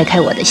她开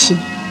我的心。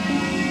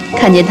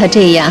看见她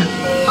这样，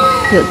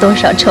有多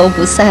少愁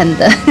不散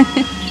的。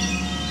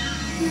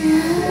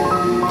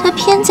她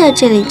偏在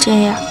这里这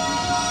样，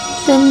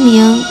分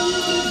明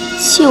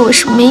气我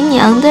是没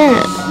娘的人，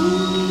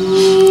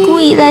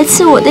故意来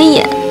刺我的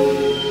眼。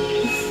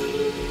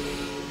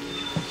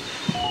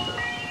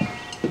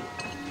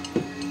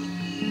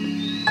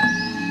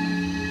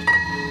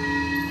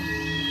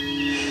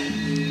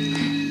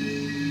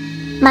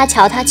妈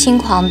瞧他轻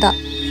狂的，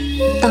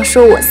倒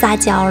说我撒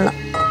娇了，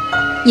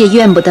也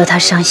怨不得他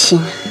伤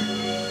心。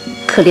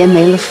可怜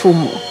没了父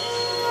母，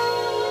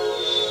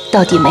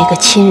到底没个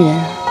亲人。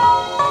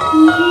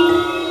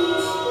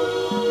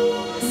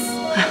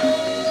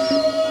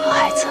好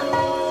孩子，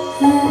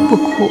不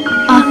哭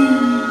啊！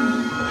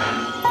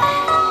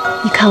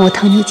你看我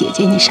疼你姐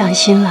姐，你伤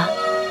心了。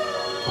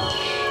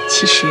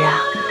其实啊，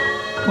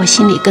我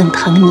心里更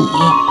疼你。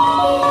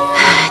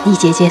你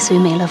姐姐虽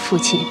没了父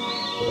亲，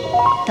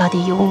到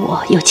底有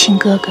我，有亲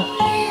哥哥，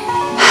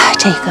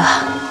这个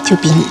就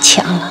比你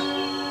强了。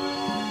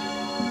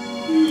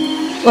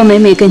我每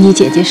每跟你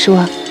姐姐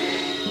说，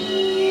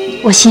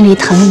我心里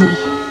疼你，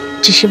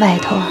只是外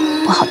头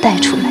不好带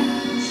出来。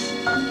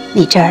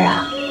你这儿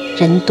啊，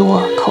人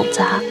多口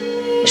杂，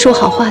说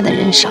好话的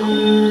人少，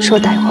说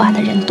歹话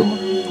的人多。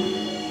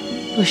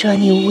不说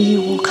你无依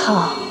无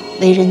靠，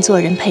为人做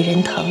人配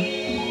人疼，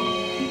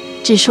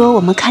只说我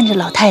们看着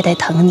老太太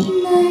疼你，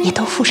也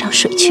都付上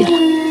水去了。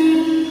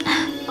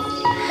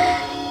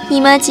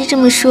姨妈既这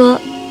么说，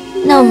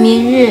那我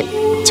明日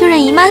就让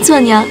姨妈做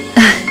娘。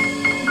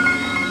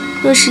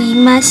若是姨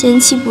妈嫌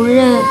弃不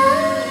认，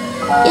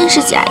便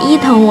是假意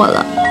疼我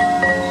了。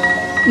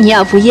你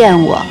要不厌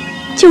我，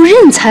就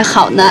认才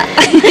好呢。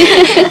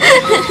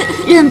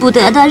认不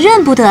得的，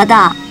认不得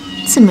的。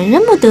怎么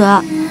认不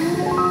得？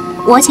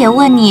我且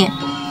问你，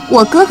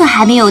我哥哥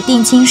还没有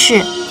定亲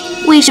事，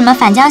为什么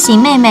反将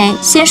邢妹妹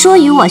先说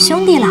与我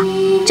兄弟了？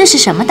这是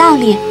什么道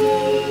理？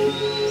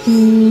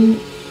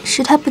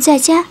是他不在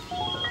家，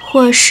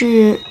或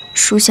是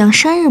属相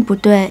生日不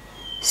对，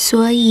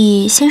所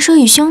以先说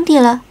与兄弟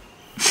了。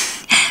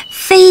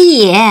非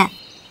也，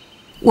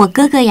我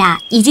哥哥呀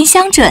已经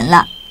相准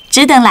了，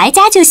只等来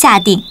家就下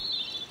定，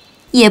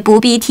也不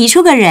必提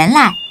出个人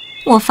来。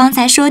我方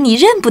才说你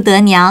认不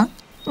得娘，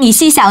你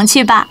细想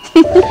去吧。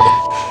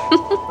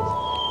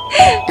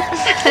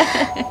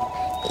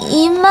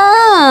姨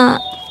妈，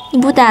你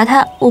不打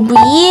他，我不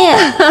夜。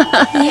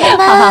姨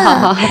妈，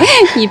好，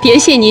你别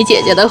信你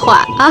姐姐的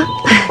话啊，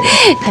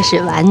她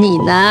是玩你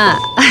呢。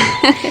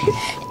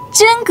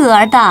真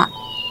格的，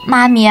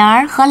妈明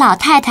儿和老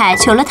太太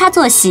求了她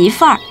做媳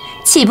妇儿，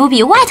岂不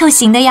比外头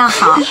行的要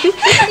好？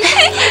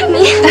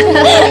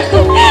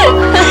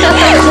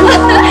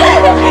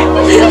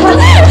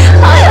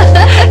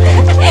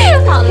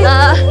好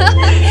了，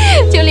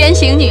就连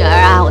行女儿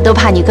啊，我都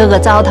怕你哥哥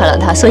糟蹋了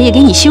她，所以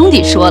给你兄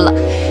弟说了。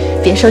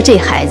别说这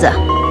孩子，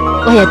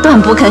我也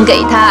断不肯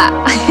给他。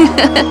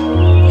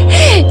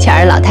前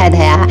儿老太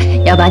太呀，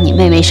要把你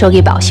妹妹说给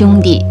宝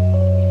兄弟，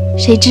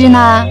谁知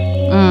呢？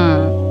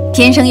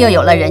天生又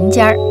有了人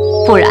家，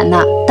不然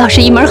呢，倒是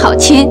一门好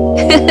亲。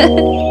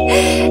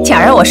前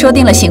儿我说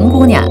定了邢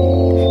姑娘，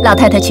老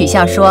太太取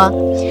笑说，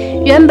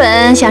原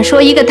本想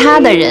说一个她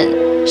的人，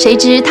谁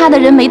知她的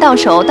人没到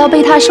手，倒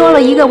被她说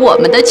了一个我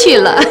们的去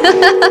了。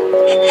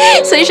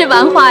虽是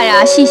玩话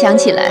呀，细想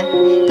起来，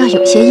倒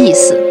有些意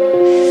思。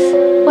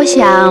我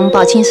想，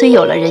宝琴虽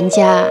有了人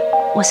家，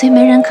我虽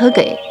没人可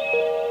给，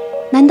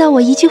难道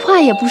我一句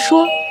话也不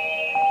说？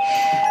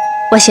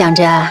我想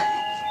着，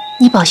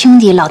你宝兄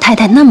弟老太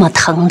太那么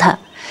疼他，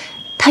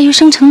他又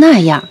生成那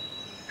样，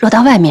若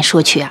到外面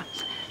说去啊，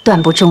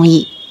断不中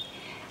意。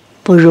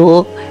不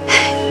如，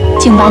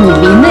竟把你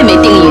林妹妹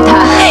定与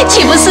他，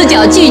岂不四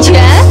角俱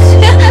全？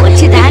我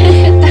只打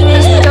你，因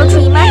为说出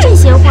姨妈这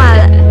些话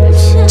来，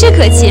这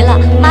可奇了。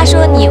妈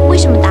说你为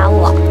什么打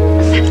我？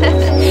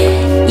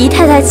姨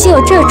太太既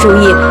有这主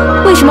意，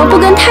为什么不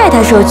跟太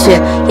太说去？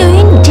又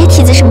与你这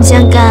蹄子什么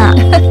相干啊？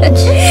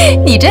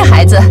你这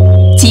孩子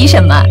急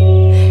什么？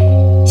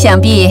想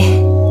必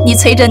你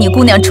催着你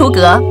姑娘出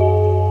阁，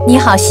你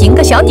好行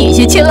个小女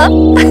婿去了。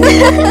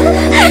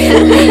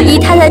姨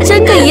太太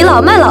真跟倚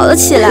老卖老了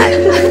起来。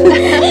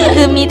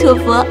阿弥陀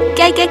佛，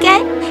该，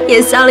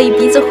也撒了一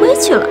鼻子灰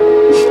去了。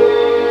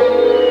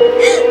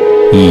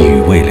一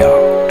语未了，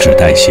只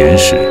待闲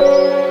时。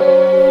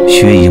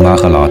薛姨妈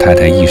和老太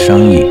太一商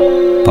议，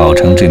宝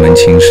成这门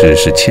亲事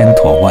是千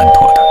妥万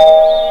妥的，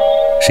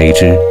谁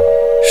知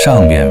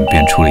上面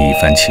便出了一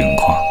番情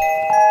况。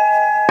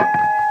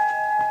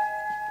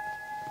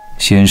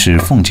先是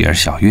凤姐儿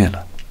小月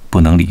了，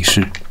不能理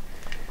事，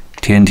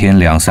天天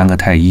2、3个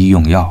太医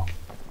用药。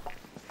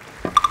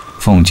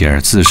凤姐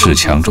儿自恃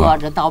强壮，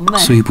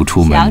虽不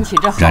出门，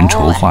然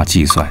筹划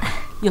计算，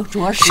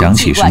想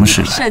起什么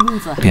事来，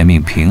便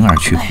命平儿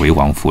去回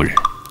王夫人，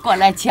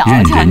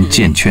任人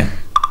谏劝，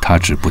她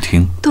只不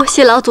听。多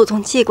谢老祖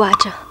宗记挂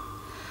着。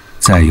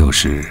再又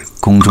是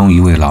宫中一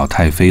位老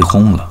太妃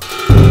薨了，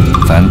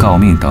凡诰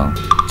命等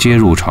皆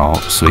入朝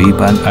随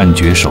班按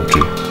爵守制。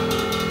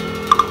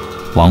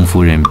王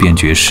夫人便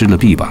觉失了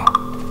臂膀，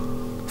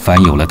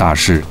凡有了大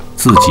事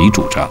自己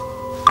主张，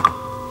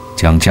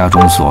将家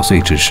中琐碎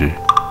之事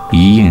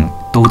一应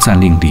都暂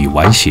令李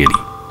纨协理，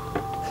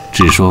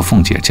只说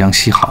凤姐将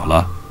息好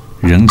了，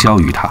仍交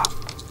于她。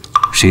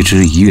谁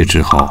知1月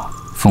之后，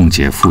凤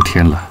姐复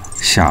添了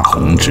夏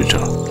红之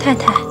症。太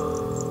太，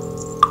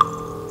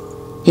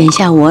眼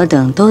下我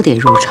等都得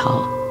入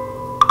朝，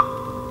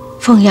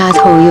凤丫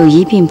头又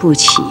一病不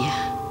起呀，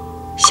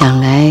想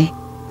来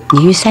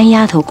你与3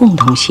丫头共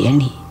同协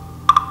理，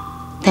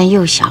但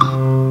又想，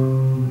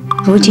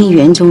如今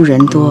园中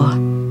人多，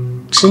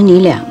只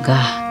你2个，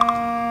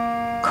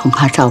恐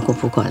怕照顾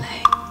不过来。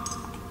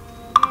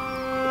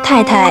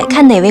太太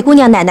看哪位姑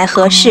娘奶奶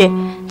合适，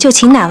就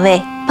请哪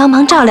位帮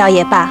忙照料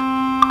也罢。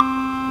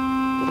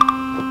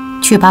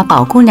去把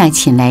宝姑娘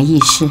请来议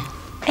事。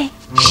哎，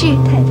是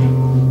太太。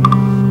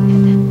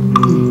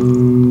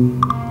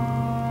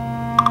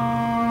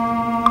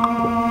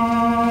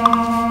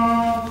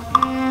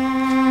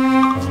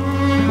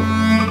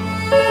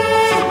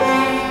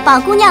宝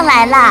姑娘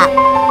来了。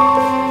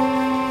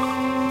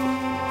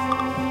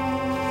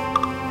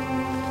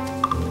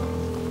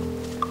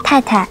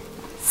太太，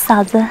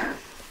嫂子，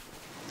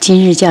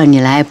今日叫你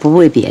来不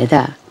为别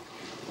的，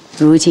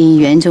如今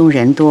园中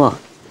人多，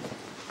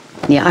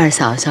你2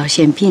嫂嫂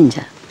现病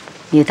着，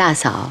你大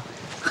嫂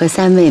和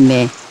3妹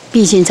妹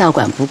毕竟照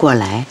管不过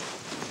来。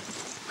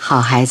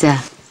好孩子，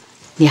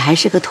你还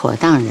是个妥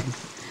当人，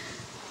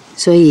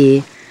所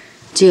以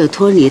只有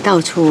托你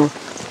到处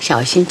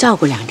小心照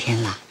顾2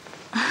天了。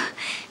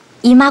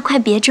姨妈快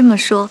别这么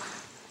说，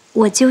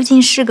我究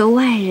竟是个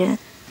外人。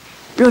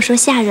若说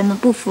下人们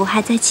不服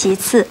还在其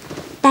次，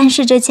但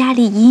是这家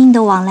里一应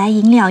的往来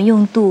银两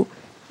用度，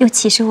又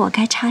岂是我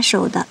该插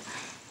手的？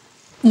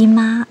姨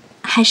妈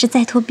还是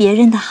再托别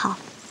人的好。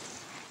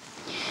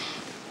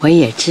我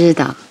也知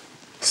道，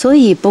所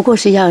以不过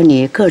是要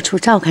你各处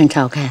照看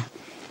照看，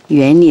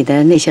园里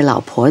的那些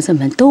老婆子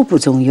们都不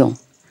中用，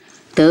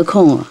得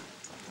空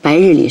白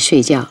日里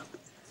睡觉，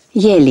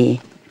夜里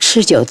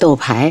吃酒斗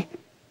牌，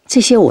这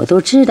些我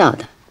都知道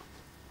的。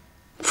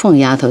凤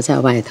丫头在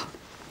外头，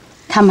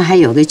他们还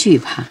有个惧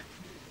怕，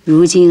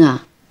如今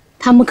啊，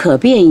他们可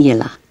变异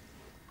了。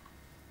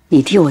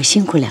你替我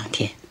辛苦2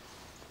天，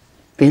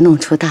别弄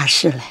出大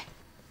事来。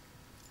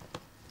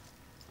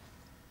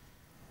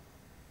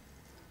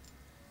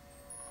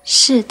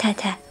是太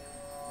太。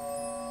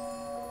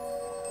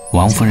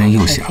王夫人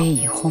又想，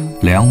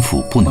梁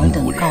府不能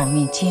无人，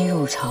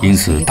因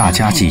此大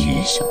家觊觎，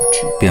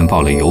便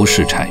报了尤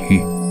氏产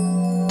狱，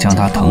将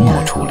他腾挪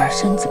出来，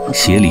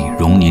协理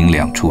荣宁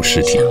两处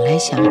尸体。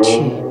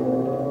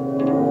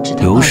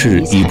尤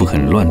氏亦不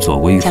肯乱作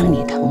威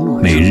服，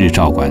每日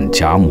照管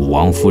贾母、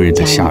王夫人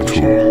的下处，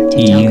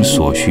亦因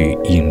所需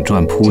引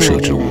传铺设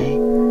之物，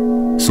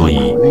所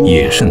以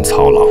也甚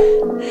操劳。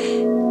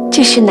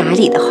这是哪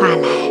里的话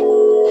来？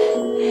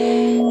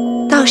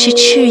倒是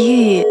敕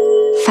谕，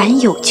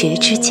凡有爵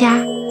之家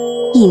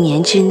，1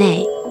年之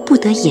内不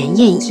得筵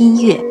宴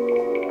音乐。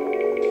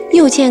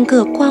又见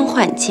各官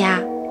宦家，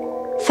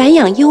凡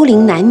养幽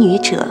灵男女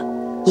者，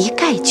一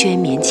概捐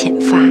免遣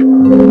发。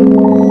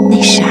那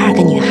12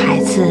个女孩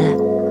子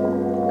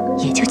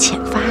也就遣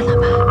发了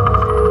吧。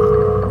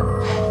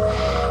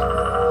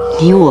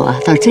你我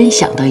倒真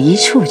想到一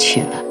处去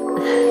了。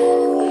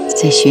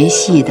这学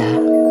戏的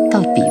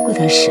倒比不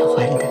得使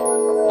唤的。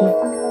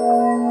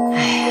哎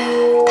呀，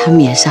他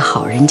们也是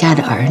好人家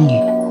的儿女，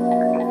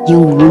因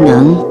无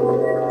能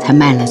才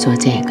卖了做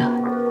这个，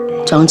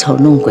装丑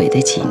弄鬼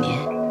的几年。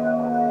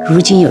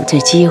如今有这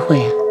机会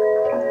啊，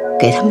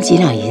给他们几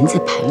两银子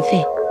盘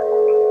费，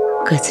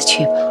各自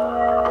去吧。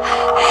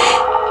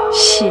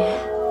是。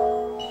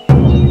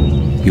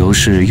尤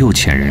氏又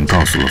遣人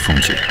告诉了凤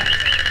姐，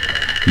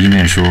一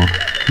面说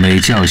每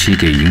教息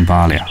给银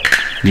8两，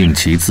令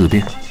其自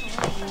便。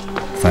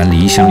凡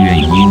梨香院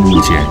阴物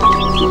件，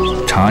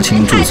查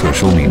清注册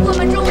收明，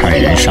派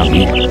人上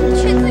印，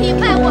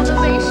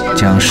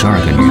将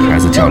12个女孩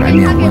子叫来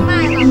面问，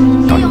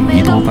倒有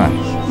1多半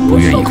不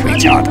愿意回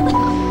家的。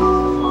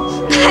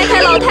太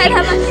太老太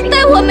太们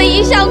待我们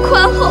一向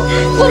宽厚，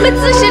我们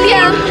自是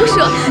恋恩不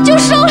舍，就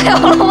收留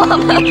了我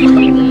们。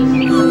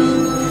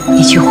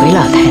你去回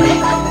老太太，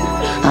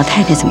老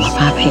太太怎么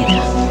发配的？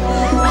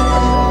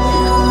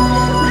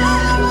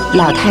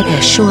老太太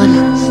说了，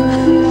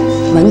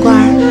文官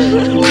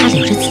她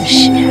留着自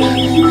食，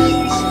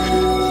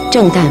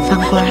正旦方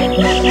官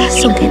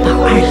送给宝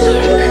二爷，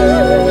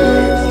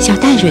小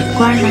旦蕊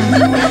官呢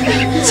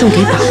送给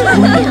宝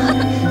姑娘，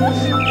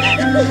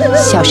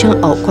小生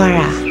藕官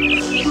啊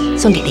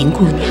送给林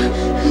姑娘，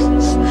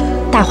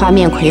大花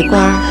面葵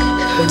官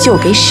就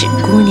给史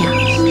姑娘，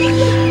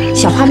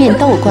小花面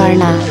豆官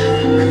呢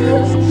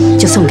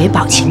就送给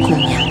宝琴姑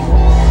娘，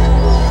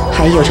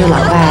还有这老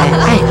外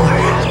爱官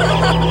啊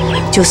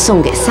就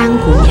送给3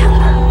姑娘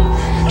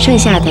了，剩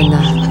下的呢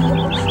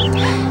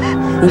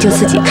您就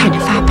自己看着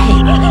发配，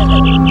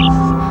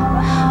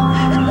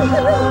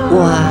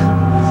我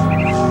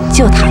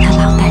就讨他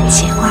老旦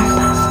结官吧。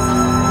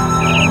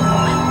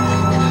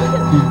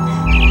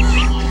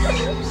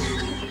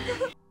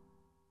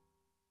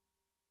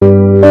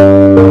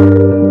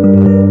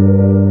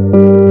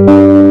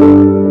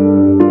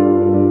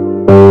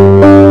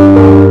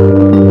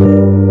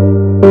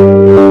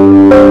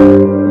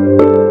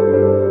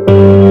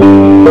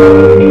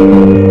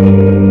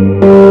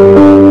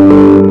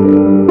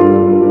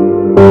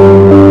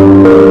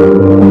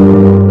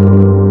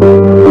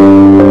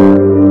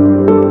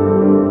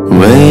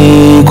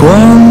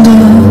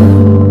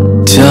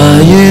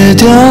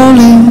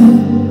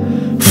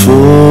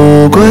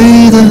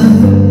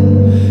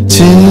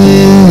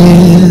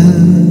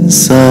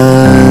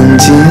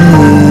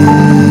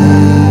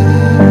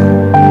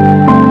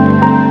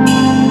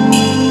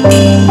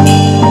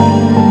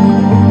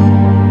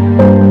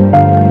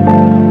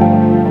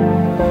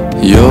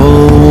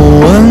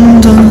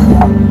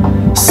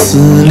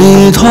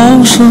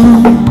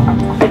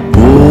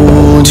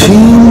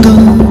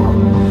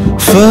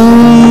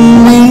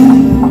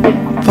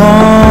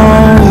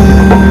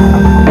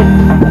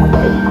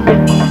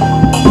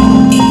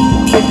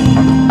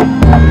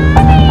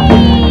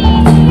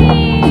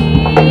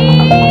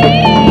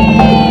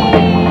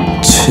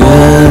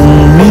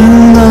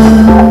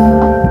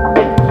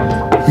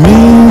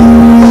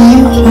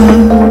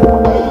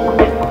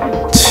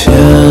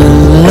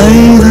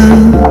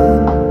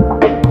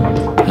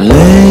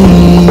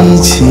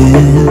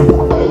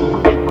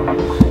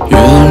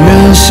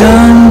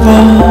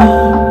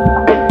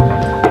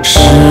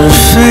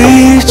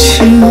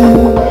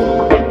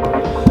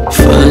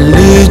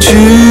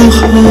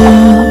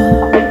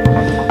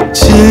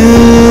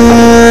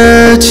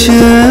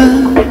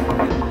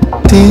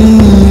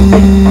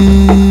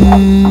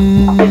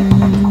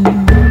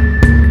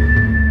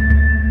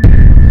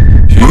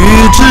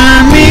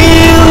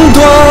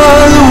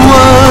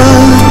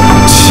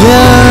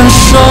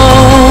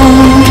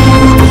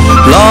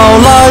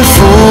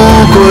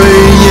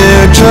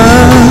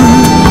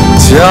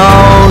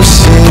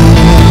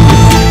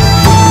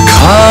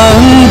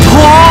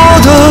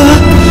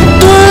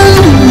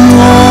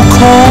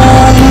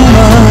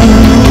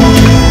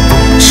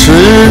痴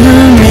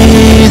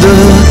迷的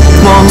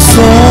妄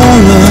想。